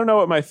train. I don't know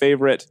what my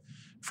favorite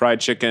fried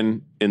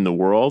chicken in the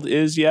world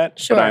is yet,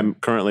 Sure. but I'm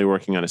currently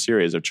working on a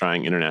series of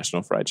trying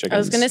international fried chickens. I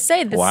was going to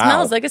say, this Wow.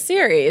 smells like a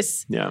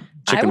series. Yeah.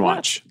 I Chicken would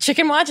Watch.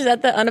 Chicken Watch, is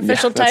that the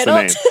unofficial That's title?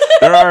 the name.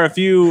 There are a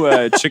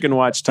few Chicken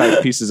Watch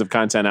type pieces of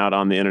content out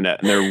on the internet,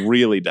 and they're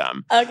really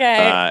dumb. Okay.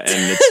 And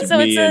it's So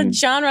me it's a and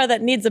genre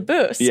that needs a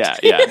boost. yeah.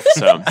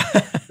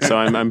 So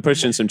I'm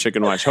pushing some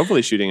Chicken Watch.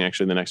 Hopefully, shooting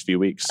actually the next few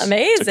weeks. To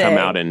Amazing. come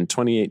out in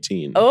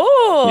 2018.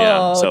 Oh,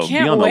 yeah. So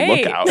can't be on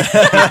wait. the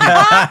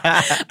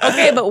lookout.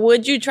 Okay, but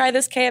would you try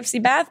this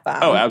KFC bath bomb?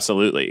 Oh,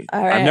 absolutely.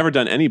 All right. I've never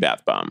done any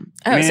bath bomb.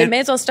 Oh, I so mean, you may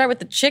as well start with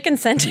the chicken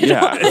scented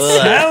Yeah. one.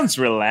 It sounds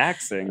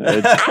relaxing.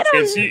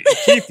 Because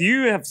Keith,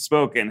 you have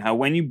spoken how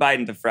when you bite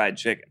into fried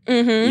chicken,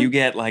 Mm-hmm. you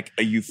get like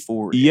a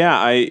euphoria.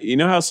 Yeah, you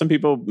know how some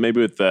people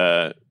maybe with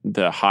the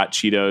hot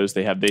Cheetos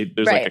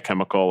there's Right. like a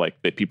chemical like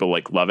that people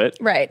like love it.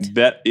 Right.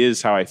 That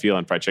is how I feel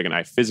on fried chicken.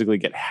 I physically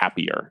get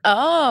happier.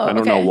 Oh, I don't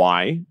okay. know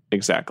why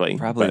exactly.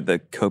 Probably but the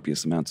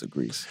copious amounts of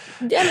grease.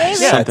 Yeah, maybe.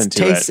 Yeah. Something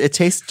to It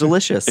tastes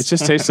delicious. it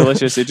just tastes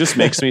delicious. It just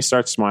makes me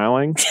start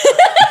smiling.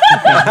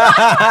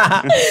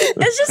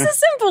 It's just the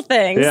simple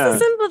things. Yeah. The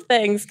simple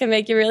things can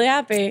make you really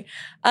happy.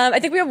 I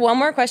think we have one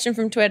more question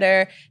from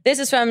Twitter. This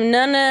is from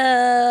None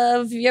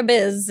of Your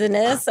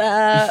Business.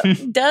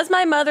 Does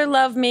my mother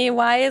love me?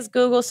 Why is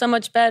Google so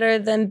much better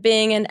than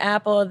Bing and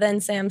Apple than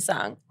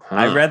Samsung?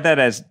 I read that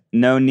as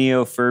no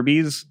Neo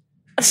Furbies.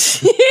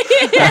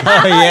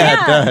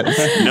 it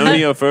does. No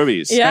Neo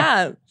Furbies.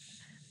 Yeah.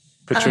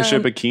 Patricia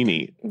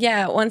Bikini.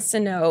 Yeah, wants to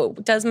know,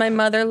 does my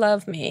mother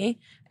love me?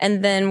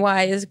 And then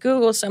why is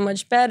Google so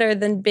much better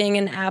than Bing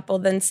and Apple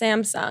than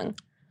Samsung?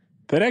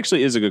 That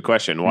actually is a good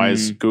question. Why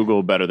is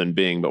Google better than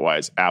Bing, but why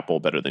is Apple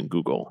better than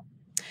Google?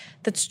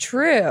 That's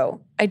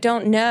true. I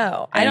don't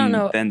know. I don't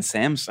know. Then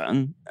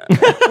Samsung.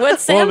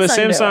 What's Samsung Well, the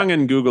doing? Samsung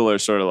and Google are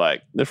sort of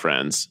like they're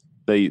friends.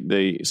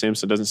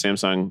 Samsung doesn't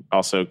Samsung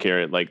also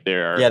carry like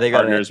they're Yeah, they got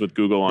partners with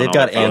Google on They've all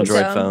got their phones.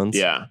 Android so. phones.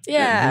 Yeah.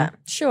 Yeah,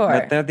 sure.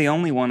 But they're the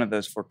only one of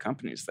those four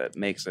companies that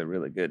makes a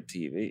really good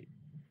TV.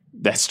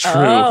 That's true.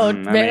 Oh,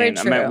 Mm, very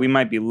true. we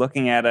might be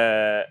looking at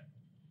a.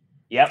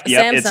 Yep,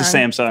 it's a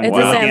Samsung. It's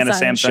We're a looking at a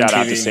Samsung. Samsung Shout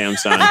out to TV.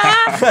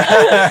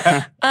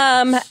 Samsung.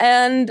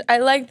 And I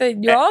like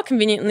that you're all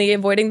conveniently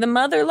avoiding the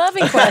mother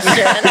loving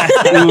question.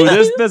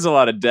 Ooh, there's a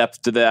lot of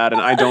depth to that,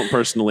 and I don't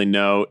personally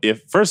know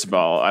if. First of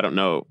all, I don't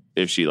know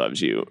if she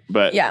loves you,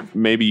 but Yeah.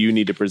 maybe you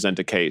need to present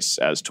a case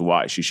as to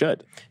why she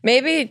should.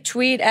 Maybe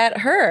tweet at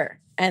her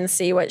and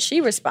see what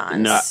she responds.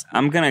 No.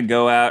 I'm gonna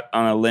go out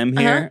on a limb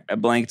Uh-huh. here. A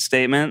blanket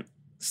statement.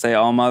 Say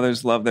all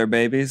mothers love their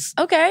babies.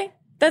 Okay,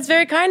 that's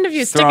very kind of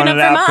you. Throwing Sticking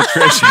it up for out,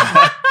 mom.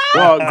 Patricia.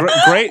 Well,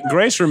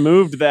 Grace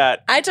removed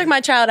that I took my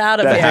child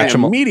out of that here.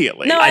 thing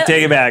immediately. No, I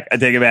take it back. I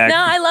take it back. No,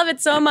 I love it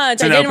so much.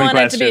 It's I an didn't open want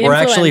it to be question. We're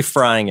actually influenced.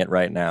 frying it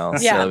right now,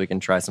 Yeah. so we can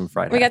try some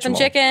fried. We got some Hatchimal.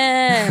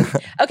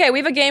 chicken. Okay, we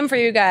have a game for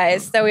you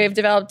guys that we've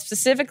developed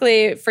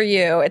specifically for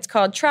you. It's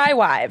called Try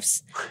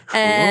Wives.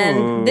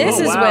 And this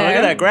is wow, where look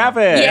at that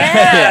graphic.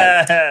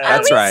 Yeah.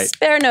 That's we right.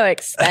 spare no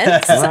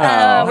expense.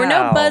 Wow. We're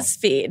no Wow.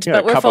 BuzzFeed, You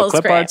got but a we're couple full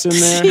clip screen. arts in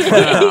there.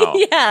 Wow.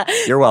 Yeah.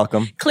 You're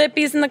welcome.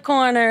 Clippies in the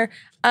corner.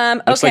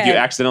 Looks Okay. like you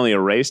accidentally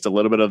erased a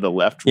little bit of the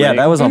left Yeah, wing.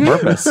 that was on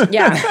purpose.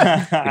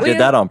 Yeah. We did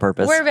that on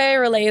purpose. We're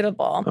very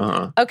relatable.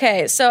 Uh-huh.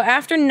 Okay, so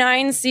after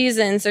 9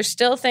 seasons, there's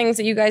still things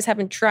that you guys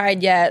haven't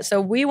tried yet. So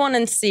we want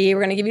to see,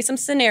 we're going to give you some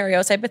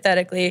scenarios,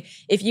 hypothetically,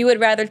 if you would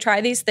rather try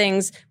these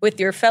things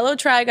with your fellow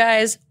Try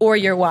Guys or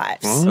your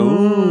wives.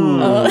 Ooh.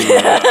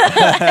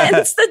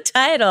 Hence the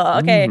title.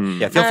 Okay.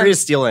 Yeah, feel free to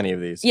steal any of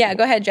these. Yeah,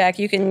 go ahead, Jack.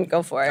 You can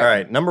go for it. All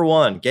right, number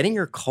 1, getting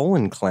your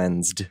colon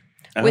cleansed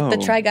With the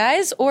Oh. Try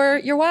Guys or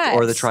your wives?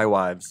 or the Try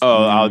Wives.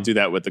 Oh, I'll do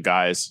that with the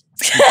guys.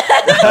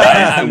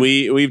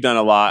 We've done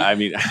a lot. I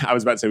mean, I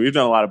was about to say we've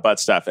done a lot of butt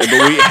stuff, but we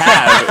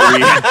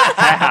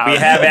have. We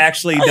have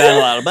actually done a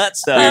lot of butt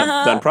stuff.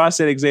 We've done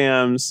prostate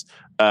exams.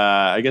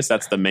 I guess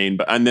that's the main.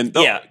 And then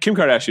Yeah. Kim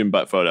Kardashian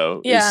butt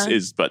photo Yeah.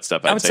 is butt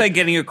stuff. I would say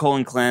getting your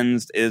colon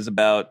cleansed is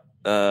about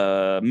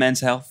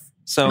men's health.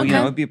 So, Okay.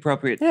 it'd be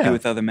appropriate to do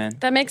with other men.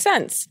 That makes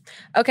sense.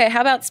 Okay,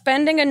 how about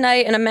spending a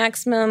night in a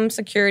maximum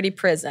security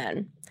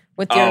prison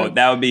with your? Oh,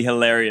 that would be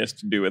hilarious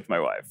to do with my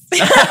wife.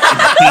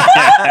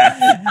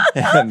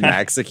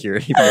 Max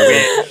security.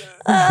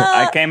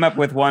 I came up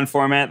with one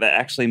format that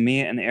actually me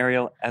and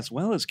Ariel, as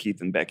well as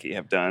Keith and Becky,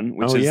 have done,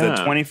 which is the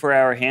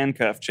 24-hour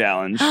handcuff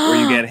challenge, where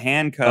you get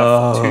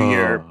handcuffed to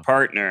your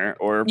partner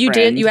or You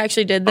friend. did? You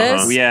actually did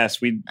this?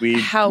 Yes, we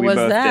How we was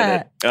both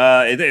that?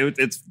 did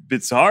it.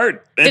 It's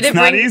hard. Did It's it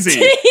not bring- easy.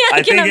 Yeah, I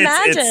I can think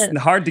imagine. it's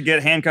hard to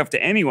get handcuffed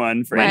to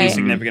anyone for any Right.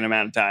 significant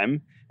amount of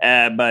time.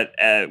 But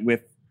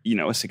with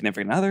a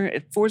significant other,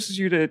 it forces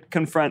you to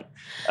confront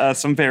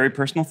some very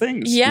personal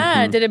things.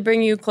 Yeah. Did it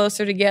bring you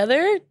closer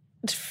together?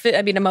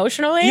 I mean,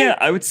 emotionally? Yeah,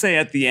 I would say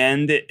at the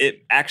end,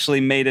 it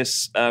actually made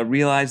us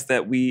realize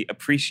that we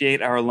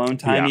appreciate our alone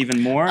time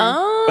even more.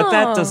 Oh. But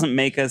that doesn't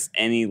make us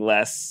any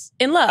less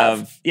In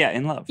love.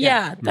 in love.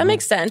 Yeah, that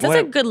makes sense. That's a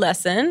What- good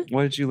lesson.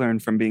 What did you learn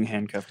from being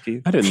handcuffed,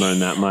 Keith? I didn't learn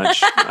that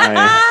much.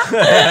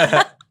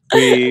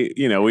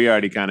 We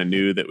already kind of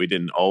knew that we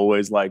didn't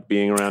always like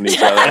being around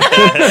each other.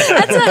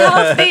 That's a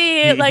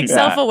healthy, like, Yeah.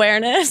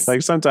 self-awareness.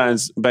 Like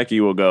sometimes Becky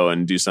will go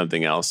and do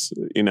something else,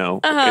 Uh-huh.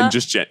 and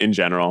just in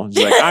general.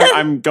 She's like,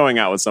 I'm going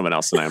out with someone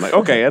else tonight. I'm like,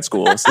 okay, that's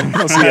cool. So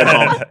we'll see you at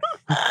home.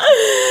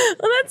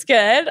 Well, that's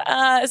good.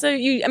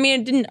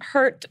 It didn't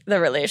hurt the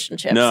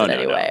relationships No, in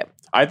any way.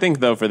 I think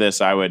though for this,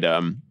 I would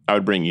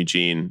bring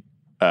Eugene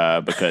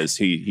because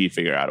he'd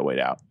figure out a way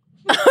out.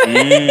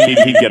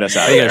 He'd get us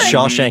out. You're of gonna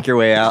there. Shawshank your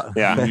way out.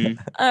 Yeah.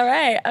 All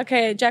right.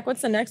 Okay, Jack,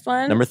 what's the next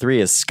one? Number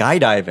 3 is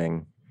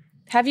skydiving.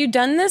 Have you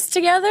done this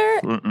together?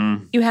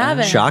 Mm-mm. You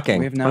haven't. Shocking.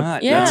 We have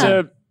not.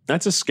 Yeah.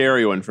 That's a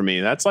scary one for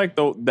me. That's like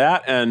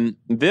that and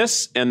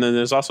this, and then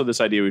there's also this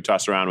idea we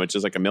tossed around, which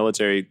is like a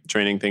military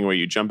training thing where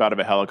you jump out of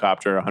a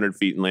helicopter 100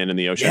 feet and land in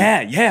the ocean.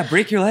 Yeah,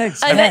 break your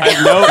legs. I I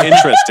have no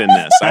interest in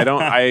this. I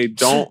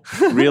don't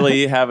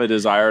really have a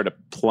desire to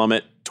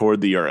plummet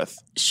toward the earth.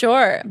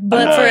 Sure. I'm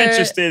But more for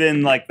interested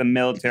in like the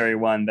military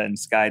one than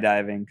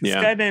skydiving. 'Cause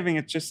Yeah. skydiving,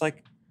 it's just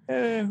like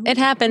it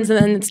happens and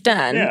then it's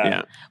done. Yeah.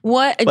 Yeah.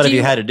 What But do if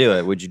you had to do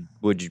it, would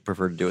you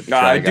prefer to do it with the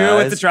I Try do it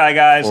with the Try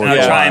Guys, Or and I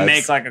the try and Wives.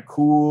 make like a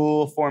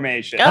cool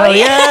formation. Oh, Oh,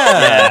 yeah.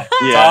 Yeah, it's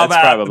Yeah, all that's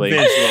about probably- the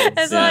visuals.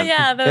 Those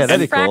those that'd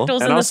be cool.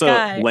 fractals And in the also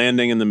sky.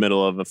 landing in the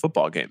middle of a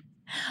football game.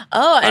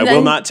 Oh, and I then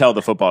will not tell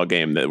the football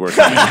game that we're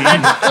coming.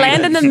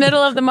 land in the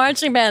middle of the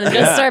marching band and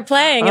just Yeah. start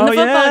playing in the Oh,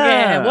 football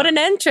yeah. game. What an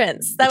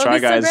entrance. That would Try be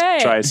so Guys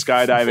great. try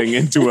skydiving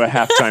into a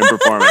halftime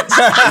performance.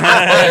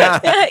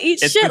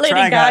 Eat It's shit, the Lady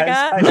Try Guys Gaga.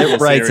 high school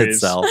It writes series.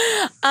 itself.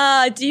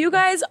 Do you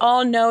guys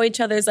all know each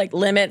other's like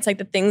limits, like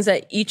the things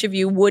that each of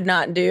you would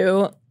not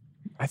do?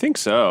 I think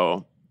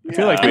so. I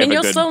feel like I we mean, have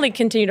you'll a good, slowly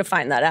continue to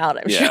find that out,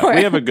 I'm yeah, sure.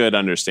 we have a good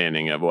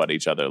understanding of what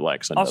each other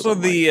likes and Also,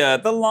 doesn't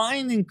like. the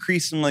line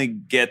increasingly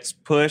gets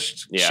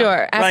pushed. Yeah.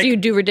 Sure. After Like- you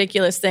do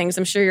ridiculous things,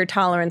 I'm sure your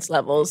tolerance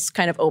levels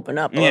kind of open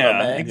up a little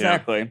bit.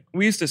 exactly.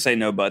 We used to say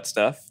no butt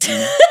stuff.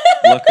 and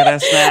Look at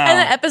us now. And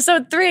then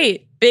episode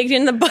 3, big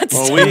in the butt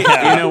Well,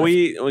 stuff.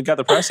 we got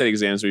the prostate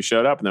exams. We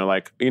showed up and they're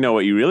like,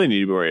 what you really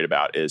need to be worried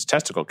about is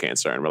testicle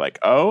cancer. And we're like,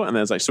 oh, and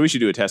then it's like, so we should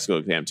do a testicle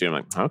exam too. I'm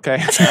like,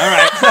 okay,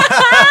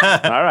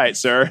 all right,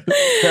 sir.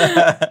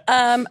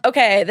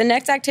 Okay, the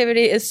next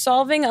activity is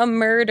solving a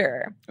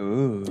murder.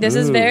 Ooh. This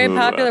is very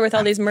popular with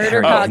all these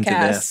murder Oh, into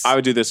podcasts. this. I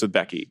would do this with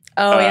Becky.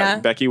 Oh, yeah?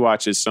 Becky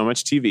watches so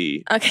much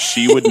TV. Okay.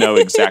 She would know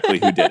exactly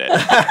who did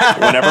it.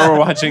 Whenever we're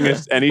watching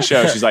any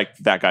show, she's like,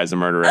 that guy's a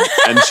murderer.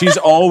 And she's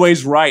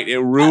always right. It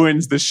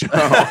ruins the show.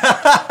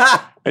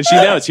 And she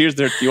knows. You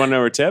want to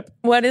know her tip?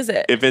 What is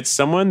it? If it's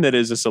someone that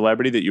is a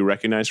celebrity that you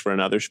recognize from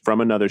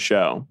another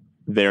show,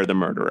 they're the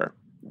murderer.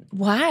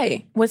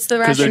 Why? What's the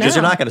 'Cause they're rationale? Because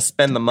you're not going to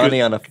spend the money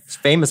on a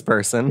famous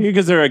person.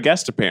 Because they're a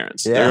guest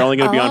appearance. Yeah. They're only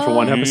going to be on for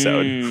one Oh.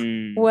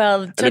 episode.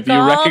 Well, if took you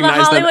all the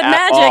recognize them Hollywood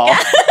at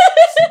magic.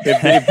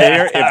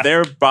 If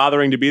they're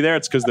bothering to be there,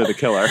 it's because they're the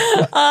killer.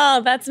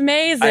 Oh, that's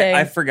amazing.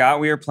 I forgot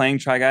we were playing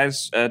Try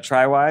Guys,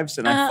 Try Wives,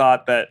 and I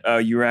thought that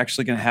you were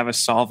actually going to have us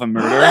solve a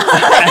murder.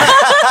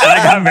 And I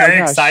got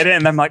very excited,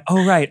 and I'm like,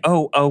 oh, right.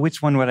 Oh,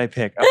 which one would I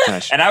pick? Oh,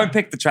 Gosh. and I would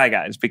pick the Try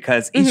Guys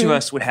because each of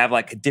us would have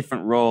like a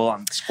different role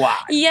on the squad.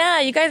 Yeah,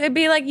 you guys would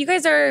be like, you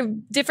guys are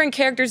different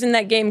characters in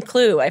that game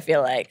Clue, I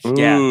feel like.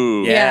 Yeah.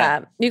 Ooh.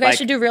 Yeah. You guys Like-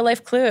 should do real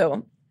life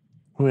Clue.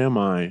 Who am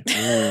I?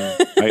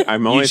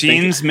 I'm only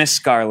Eugene's Miss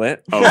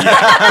Scarlet. thinking. Oh,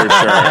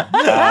 yeah, for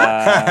sure.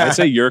 Uh, I'd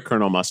say you're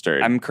Colonel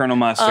Mustard. I'm Colonel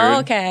Mustard. Oh,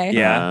 okay.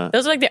 Yeah.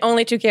 Those are like the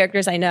only 2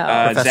 characters I know.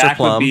 Professor Zach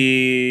Plum. would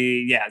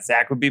be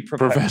Zach would be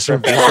Professor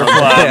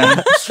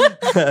Plum.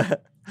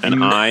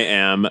 and I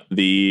am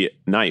the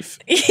knife.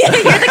 You're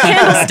the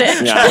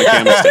candlestick. Yeah,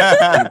 I'm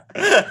the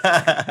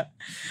candlestick.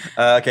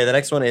 Okay, the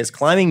next one is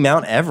climbing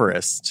Mount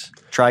Everest.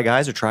 Try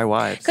Guys or Try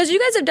Wives? Because you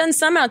guys have done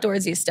some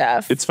outdoorsy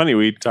stuff. It's funny,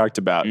 we talked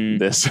about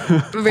this.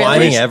 Really?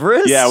 Climbing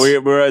Everest? Yeah,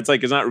 we're it's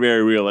like it's not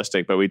very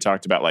realistic, but we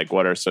talked about like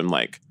what are some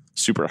like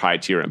super high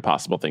tier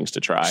impossible things to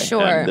try.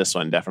 Sure. And this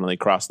one definitely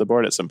crossed the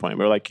board at some point.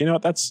 We were like, you know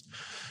what, that's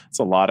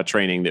a lot of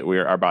training that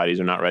our bodies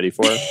are not ready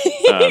for.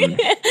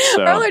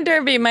 So- Roller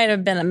derby might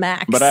have been a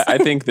max. But I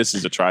think this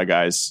is a Try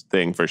Guys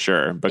thing for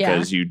sure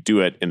because you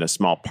do it in a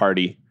small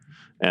party.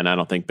 And I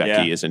don't think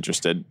Becky is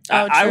interested.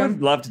 I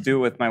would love to do it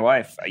with my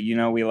wife. You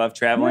know, we love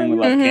traveling. We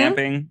love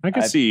camping. I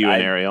could see you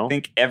and Ariel. I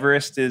think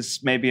Everest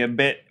is maybe a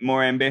bit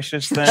more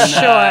ambitious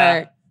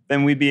than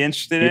than we'd be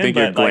interested in. You think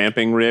your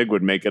glamping rig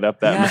would make it up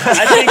that much?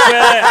 I think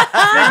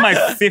my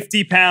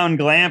 50-pound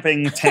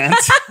glamping tent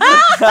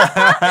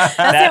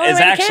that is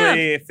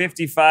actually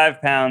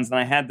 55 pounds, and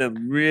I had to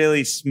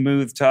really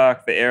smooth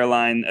talk the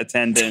airline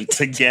attendant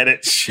to get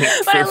it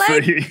shipped for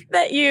free.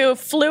 That you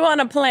flew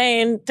on a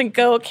plane to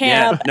go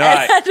camp. Yeah.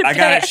 No, I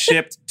got it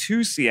shipped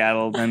to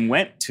Seattle, then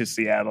went to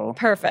Seattle.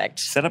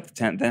 Perfect. Set up the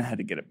tent, then had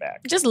to get it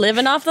back. Just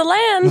living off the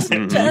land.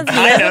 Kind of.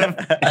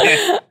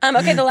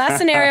 Okay, the last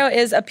scenario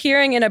is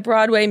appearing in a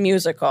Broadway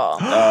musical.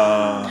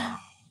 Hard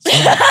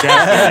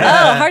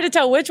to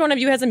tell which one of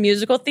you has a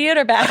musical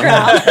theater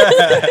background.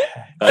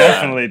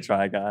 Definitely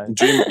Try Guys.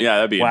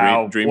 That'd be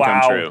a dream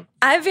come true.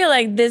 I feel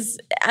like this,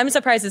 I'm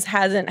surprised this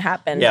hasn't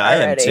happened I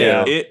already.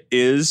 am too. It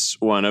is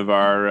one of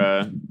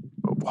our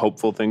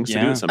hopeful things to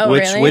do at some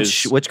point. Really?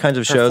 Which kinds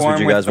of shows would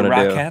you guys want to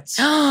do? Rockettes?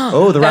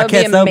 The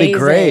Rockettes, that would be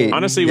great.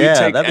 Honestly, we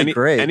take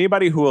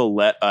anybody who will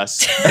let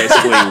us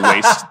basically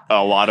waste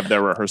a lot of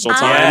their rehearsal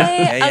time.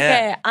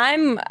 Okay,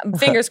 I'm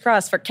fingers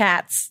crossed for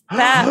Cats.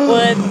 That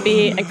would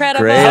be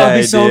incredible. That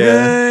would be so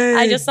good.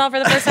 I just saw it for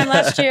the first time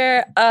last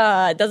year.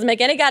 It doesn't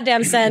make any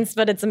goddamn sense,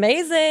 but it's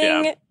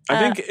amazing. Yeah. I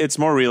think it's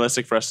more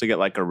realistic for us to get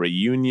like a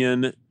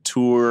reunion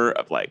tour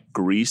of like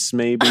Grease,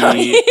 maybe.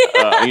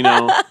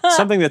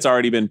 Something that's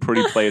already been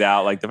pretty played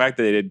out. Like the fact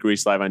that they did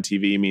Grease live on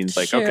TV means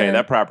like, okay,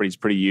 that property's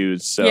pretty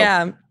used,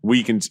 so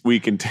we can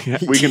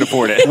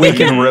afford it. We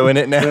can ruin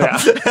it now.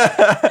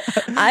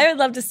 I would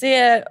love to see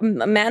it,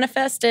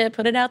 manifest it,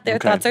 put it out there.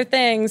 Thoughts are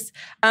things.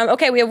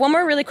 Okay, we have one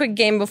more really quick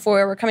game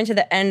before we're coming to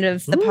the end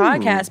of the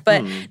podcast,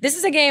 but this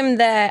is a game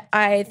that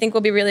I think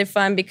will be really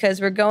fun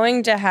because we're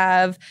going to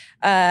have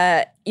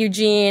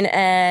Eugene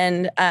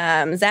and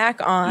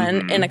Zach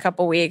on in a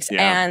couple weeks.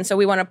 And so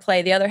we want to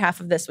play the other half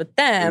of this with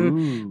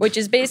them, which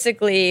is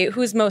basically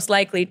who's most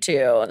likely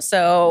to.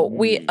 So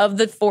of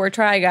the 4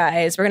 Try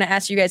Guys, we're going to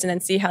ask you guys and then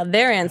see how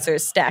their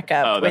answers stack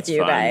up with you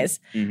guys.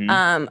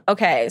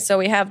 Okay, so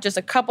we have just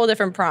a couple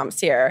different prompts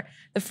here.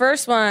 The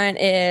first one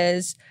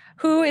is,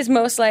 who is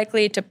most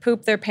likely to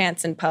poop their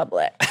pants in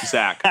public?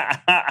 Zach.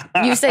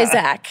 You say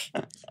Zach.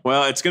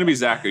 Well, it's going to be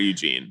Zach or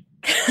Eugene.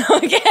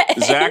 Okay.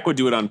 Zach would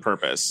do it on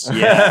purpose.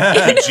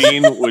 Yeah.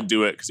 Eugene would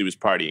do it because he was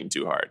partying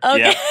too hard.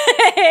 Okay.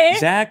 Yeah.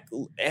 Zach,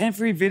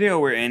 every video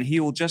we're in, he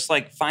will just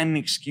like find an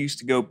excuse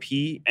to go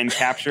pee and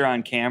capture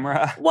on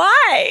camera.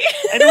 Why?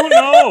 I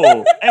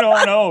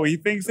don't know. He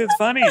thinks it's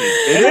funny.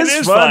 It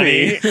is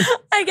funny.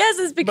 I guess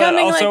it's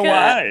becoming but also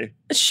why?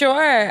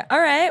 Sure. All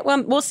right.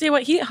 Well, we'll see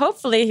what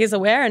hopefully he's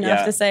aware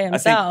enough to say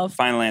himself. I think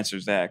final answer,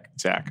 Zach.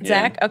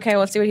 Zach. Okay,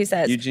 we'll see what he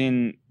says.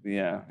 Eugene,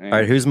 yeah. All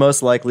right, who's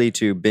most likely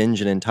to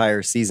binge an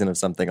entire season of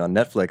something on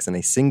Netflix in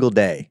a single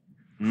day?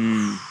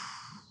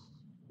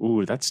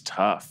 Ooh, that's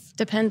tough.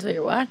 Depends what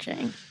you're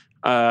watching.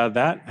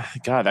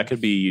 That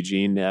could be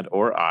Eugene, Ned,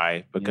 or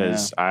I,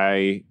 because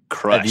I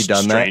crushed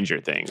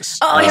Stranger Things.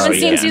 Oh, I haven't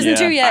seen season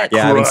 2 yet.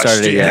 Yeah, I haven't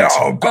started it yet.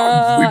 We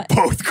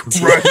both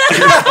crushed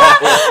it.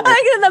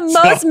 I think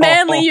the most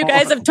manly you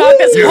guys have talked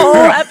this whole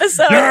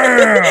episode.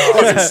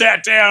 Yeah,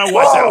 sat down and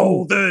watched that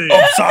whole thing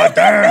upside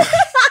down.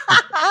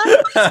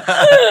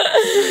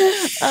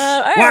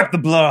 Right. Wipe the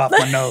blood off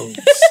my nose.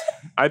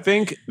 I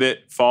think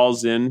that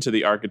falls into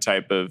the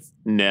archetype of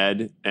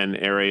Ned and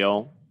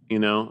Ariel. A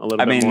little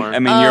bit more. I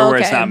mean, your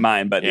word's not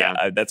mine, but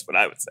that's what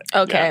I would say.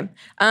 Okay.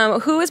 Yeah.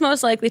 Who is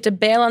most likely to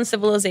bail on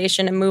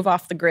civilization and move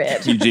off the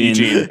grid?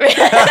 Eugene.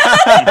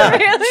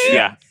 Really?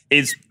 Yeah.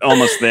 He's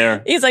almost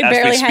there. He's like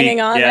barely hanging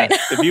on right now.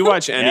 If you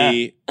watch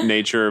any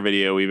nature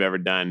video we've ever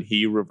done,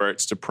 he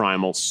reverts to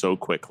primal so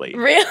quickly.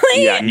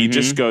 Really? Yeah, he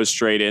just goes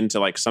straight into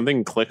like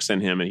something clicks in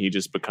him and he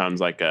just becomes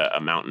like a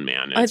mountain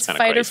man. And it's kind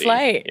of fight crazy. or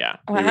flight. Yeah,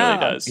 wow. he really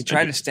does. He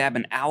tried to stab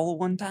an owl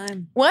one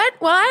time. What?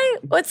 Why?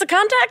 What's the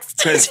context?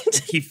 Because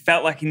he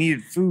felt like he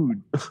needed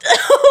food.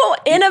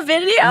 In a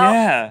video?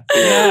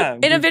 Yeah.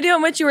 In a video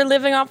in which you were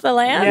living off the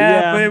land?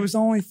 Yeah, but it was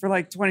only for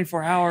like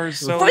 24 hours,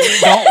 so you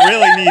don't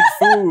really need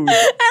food.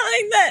 I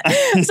like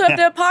that. So if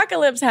the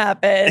apocalypse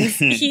happens,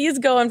 he's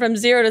going from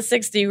 0 to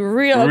 60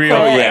 real quick.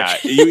 Yeah.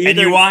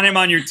 You want him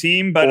on your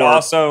team, but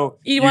also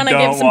you want to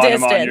give some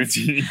distance. Him on your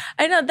team.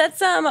 I know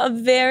that's a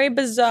very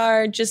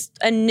bizarre, just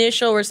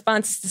initial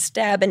response to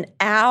stab an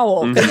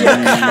owl because you're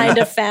kind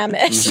of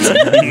famished.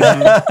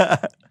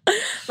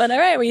 But all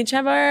right, we each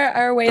have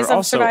our ways They're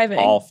of surviving.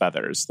 Also all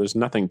feathers. There's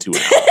nothing to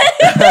an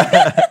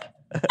owl.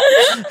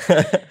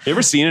 You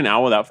ever seen an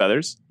owl without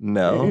feathers?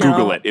 No.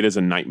 Google it. It is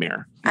a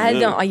nightmare. I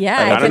don't.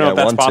 Yeah, I don't know if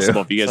that's possible. To.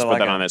 If you guys put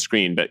that on that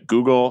screen, but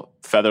Google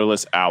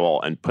featherless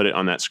owl and put it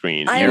on that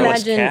screen. I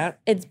imagine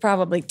it's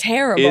probably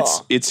terrible.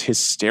 It's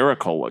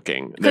hysterical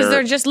looking because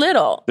they're just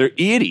little. They're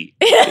itty,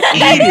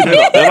 itty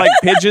little. They're like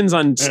pigeons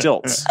on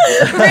stilts.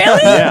 Really?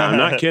 Yeah, I'm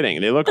not kidding.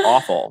 They look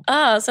awful.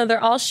 Oh, so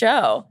they're all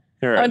show.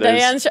 Here,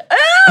 Diane's.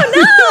 Oh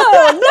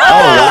no! Oh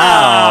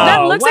wow! That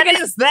looks What like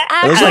is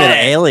that? It looks like an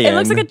alien. It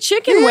looks like a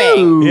chicken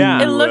wing.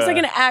 Yeah. It looks like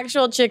an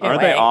actual chicken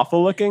Aren't wing. they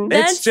awful looking?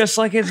 That's- It's just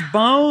like its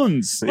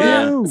bones.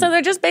 Well, so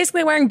they're just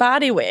basically wearing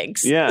body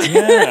wigs. Yeah.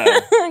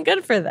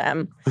 Good for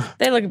them.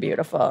 They look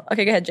beautiful.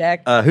 Okay, go ahead,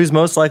 Jack. Who's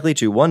most likely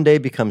to one day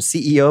become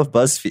CEO of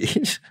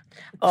BuzzFeed?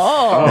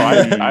 Oh,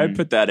 I'd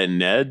put that in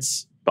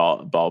Ned's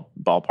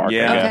ballpark.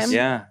 Yeah, I guess. Okay.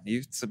 yeah. He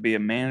used to be a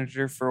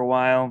manager for a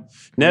while.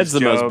 Ned's the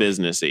His most joke-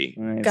 businessy.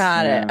 Nice,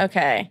 Got it. yeah.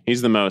 Okay.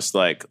 He's the most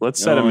like,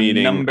 let's set a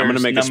meeting. I'm going to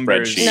make a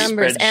spreadsheet.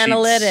 Numbers, Spreadsheets.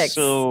 analytics.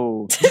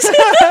 So,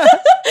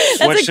 That's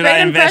what a should great I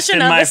invest impression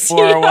in of my the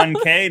CEO.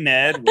 401k,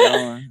 Ned?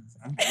 Well,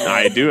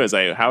 I do as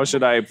how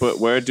should I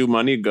where do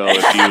money go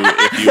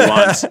if you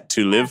want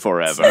to live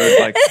forever?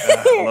 like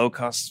low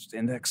cost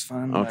index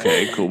fund.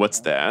 Okay, cool. What's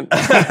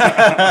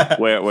that?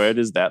 Where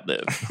does that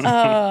live?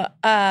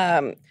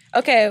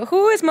 Okay,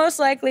 who is most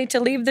likely to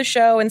leave the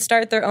show and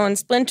start their own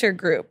splinter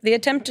group? The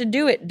Attempt to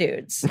Do It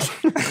dudes.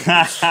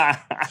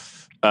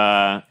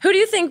 Who do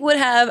you think would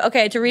have,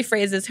 okay, to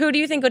rephrase this, who do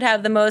you think would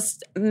have the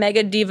most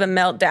mega diva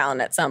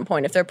meltdown at some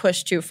point if they're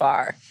pushed too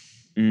far?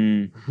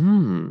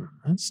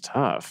 That's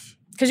tough.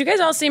 Because you guys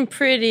all seem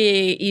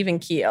pretty even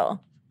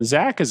keel.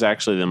 Zach is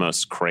actually the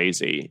most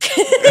crazy.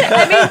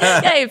 I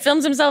mean, yeah, he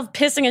films himself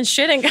pissing and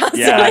shitting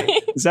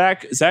constantly.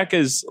 Zach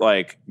is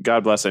like,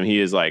 God bless him. He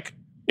is like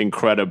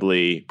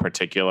incredibly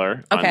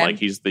particular. Okay. On, like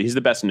he's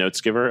the best notes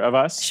giver of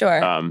us.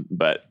 Sure.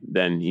 But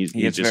then he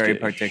gets just very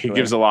particular. He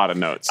gives a lot of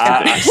notes.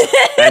 To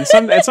things.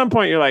 And at some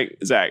point you're like,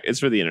 Zach, it's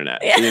for the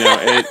internet.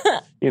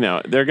 You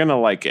know, they're gonna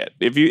like it.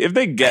 If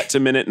they get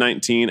to minute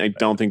 19, I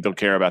don't think they'll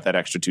care about that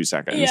extra 2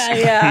 seconds.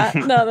 Yeah.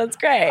 No, that's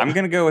great. I'm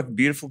going to go with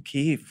Beautiful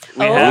Keith.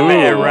 We have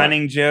a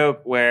running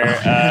joke where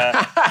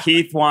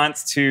Keith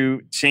wants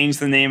to change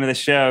the name of the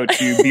show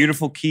to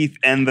Beautiful Keith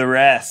and the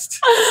Rest.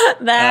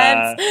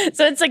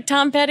 So it's like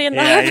Tom Petty and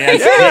the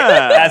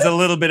Yeah. Has a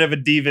little bit of a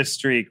diva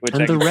streak, which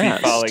And I the can see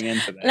rest. falling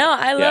into that. No,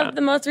 I love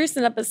the most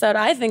recent episode.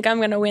 I think I'm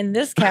going to win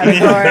this category.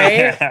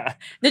 Yeah.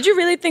 Did you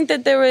really think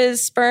that there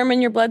was sperm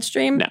in your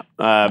bloodstream? No.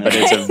 But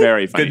it's a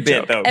very funny Good bit,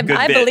 joke. though. I Good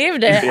bit.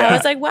 believed it. Yeah. I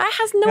was like, why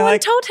has no You're one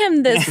like- told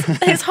him this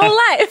his whole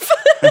life?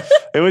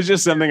 It was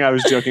just something I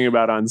was joking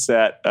about on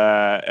set,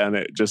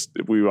 and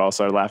we all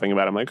started laughing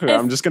about it. I'm like,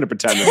 I'm just going to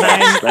pretend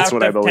that's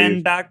what I Out of 10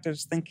 believe.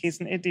 doctors think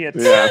he's an idiot.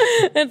 Yeah.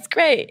 That's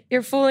great.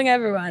 You're fooling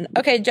everyone.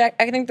 Okay, Jack,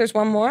 I think there's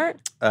one more.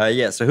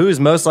 So who is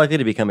most likely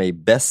to become a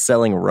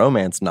best-selling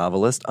romance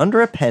novelist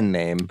under a pen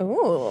name?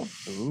 Ooh.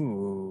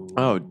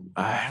 Oh,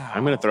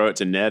 I'm going to throw it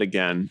to Ned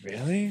again.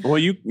 Really? Well,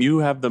 you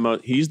have the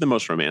most. He's the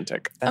most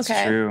romantic. That's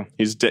Okay. true.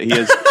 He has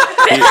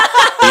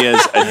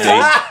a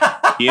date.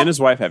 He and his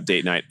wife have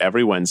date night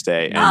every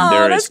Wednesday, and Oh,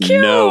 there is that's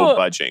cute. no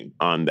budging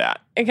on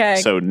that. Okay.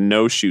 So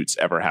no shoots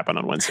ever happen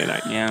on Wednesday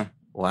night. Yeah.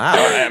 Wow.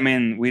 I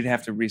mean, we'd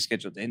have to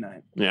reschedule date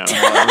night. Yeah.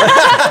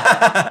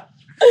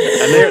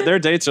 And their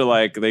dates are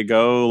like they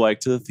go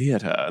like to the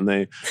theater and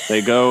they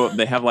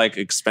have like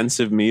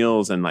expensive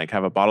meals and like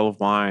have a bottle of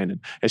wine and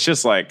it's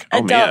just like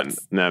Adults.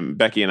 man,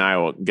 Becky and I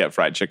will get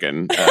fried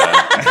chicken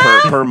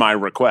per my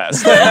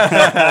request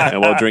and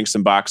we'll drink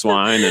some box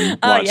wine and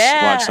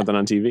watch something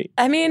on TV.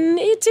 I mean,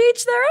 to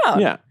each their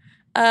own. Yeah.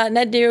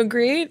 Ned, do you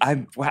agree?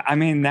 I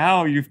mean,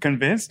 now you've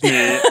convinced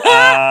me.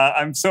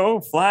 I'm so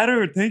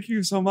flattered. Thank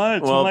you so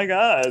much. Well, oh my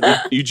God.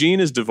 Eugene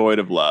is devoid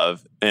of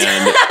love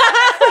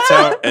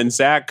and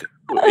Zach,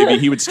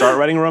 he would start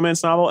writing a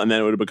romance novel and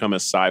then it would become a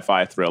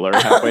sci-fi thriller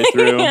halfway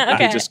through. Yeah,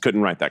 okay. He just couldn't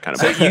write that kind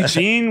of So book.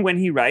 Eugene, when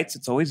he writes,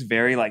 it's always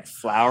very like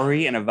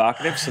flowery and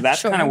evocative. So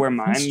that's Sure. kind of where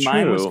mine was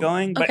true.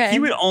 going. But Okay. he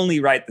would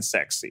only write the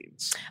sex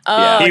scenes.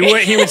 Oh, He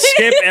okay. would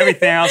skip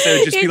everything else. It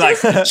would just He be like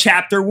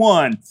chapter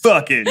 1,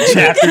 fucking,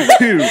 chapter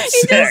 2, He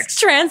sex. just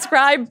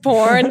transcribed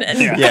porn and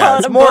Yeah, called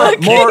it's a more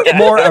book.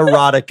 more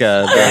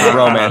erotica than a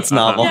romance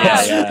novel.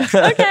 Yeah.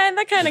 Okay,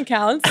 that kind of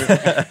counts.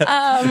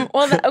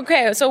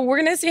 Okay, so we're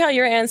going to see how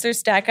your answers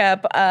stack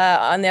up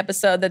on the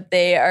episode that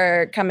they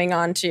are coming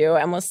on to,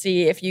 and we'll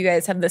see if you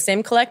guys have the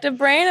same collective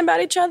brain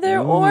about each other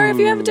or if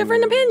you have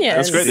different opinions.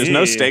 That's great. There's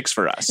no stakes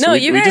for us. No, we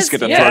you we guys- just get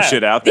to yeah. throw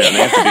shit out there and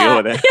they have to deal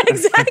with it.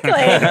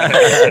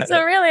 Exactly.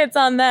 So really, it's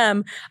on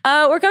them.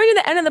 We're coming to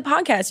the end of the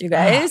podcast, you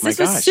guys. Oh, my This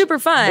was gosh. super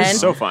fun. This is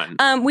so fun.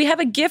 We have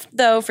a gift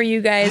though for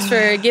you guys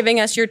for giving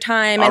us your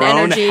time and Our own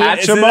energy.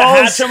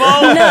 Hatchimals? Is it a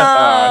Hatchimal? No,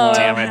 Oh,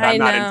 damn it. I I'm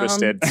not know.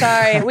 interested.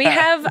 Sorry. We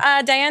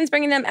have Diane's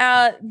bringing them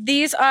out.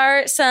 These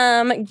are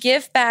some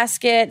gift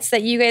baskets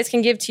that you guys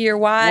can give to your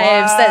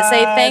wives that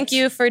say thank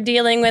you for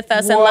dealing with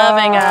us and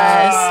loving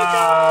us.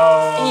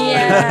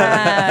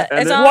 Yeah. And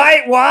It's then- all-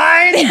 White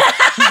wine?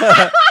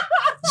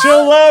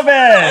 She'll love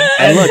it.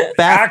 And look,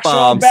 bath Actual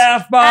bombs.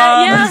 bath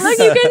bombs. Yeah, look,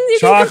 you can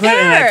Chocolate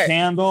and compare. a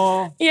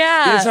candle.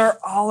 Yeah. These are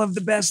all of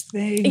the best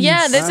things.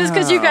 Yeah, this is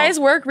because you guys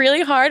work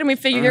really hard, and we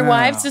figure your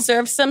wives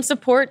deserve some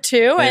support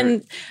too.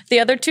 And the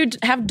other two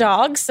have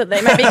dogs, so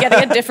they might be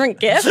getting a different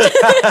gift.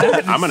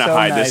 I'm going to So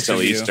hide nice this till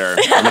of you. Easter.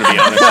 I'm going to be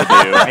honest with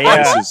you.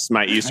 Yeah. This is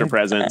my Easter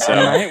present. So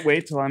I might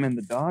wait till I'm in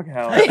the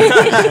doghouse.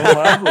 So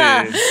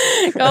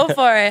lovely. Go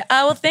for it.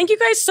 Well, thank you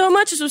guys so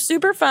much. This was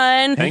super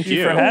fun. thank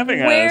you. for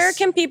having us. Where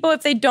can people,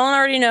 if they don't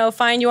already know,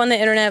 find you on the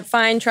internet,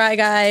 find Try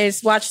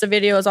Guys, watch the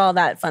videos, all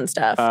that fun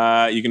stuff?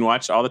 You can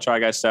watch all the Try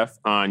Guys stuff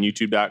on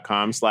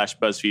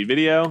youtube.com/BuzzFeed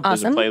video. Awesome.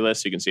 There's a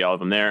playlist. You can see all of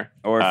them there.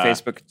 Or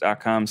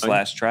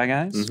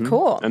facebook.com/tryguys.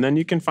 Cool. And then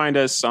you can find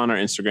us on our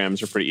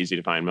Instagrams. We're pretty easy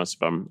to find. Most of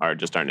them are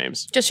just our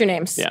names. Just your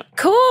names. Yeah.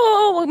 Cool.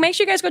 Well, make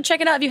sure you guys go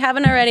check it out if you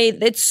haven't already.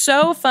 It's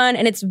so fun,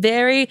 and it's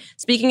very,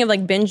 speaking of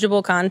like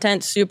bingeable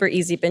content, super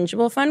easy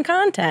bingeable fun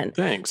content.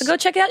 Thanks. So go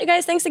check it out, you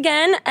guys. Thanks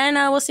again, and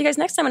we'll see you guys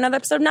next time. Another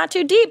episode of Not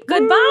Too Deep.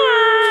 Goodbye.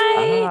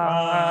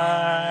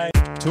 Bye.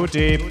 Too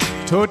deep,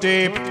 too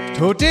deep,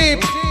 too deep,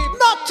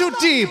 not too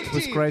deep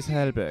with Grace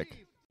Helbig.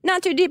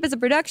 Not Too Deep is a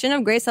production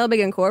of Grace Helbig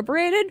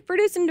Incorporated,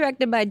 produced and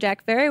directed by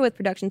Jack Ferry with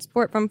production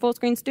support from Full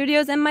Screen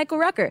Studios and Michael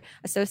Rucker.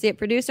 Associate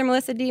producer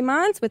Melissa D.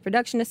 Montz with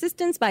production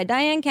assistance by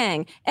Diane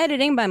Kang.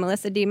 Editing by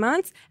Melissa D.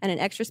 Montz, and an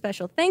extra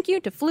special thank you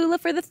to Flula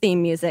for the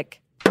theme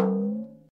music.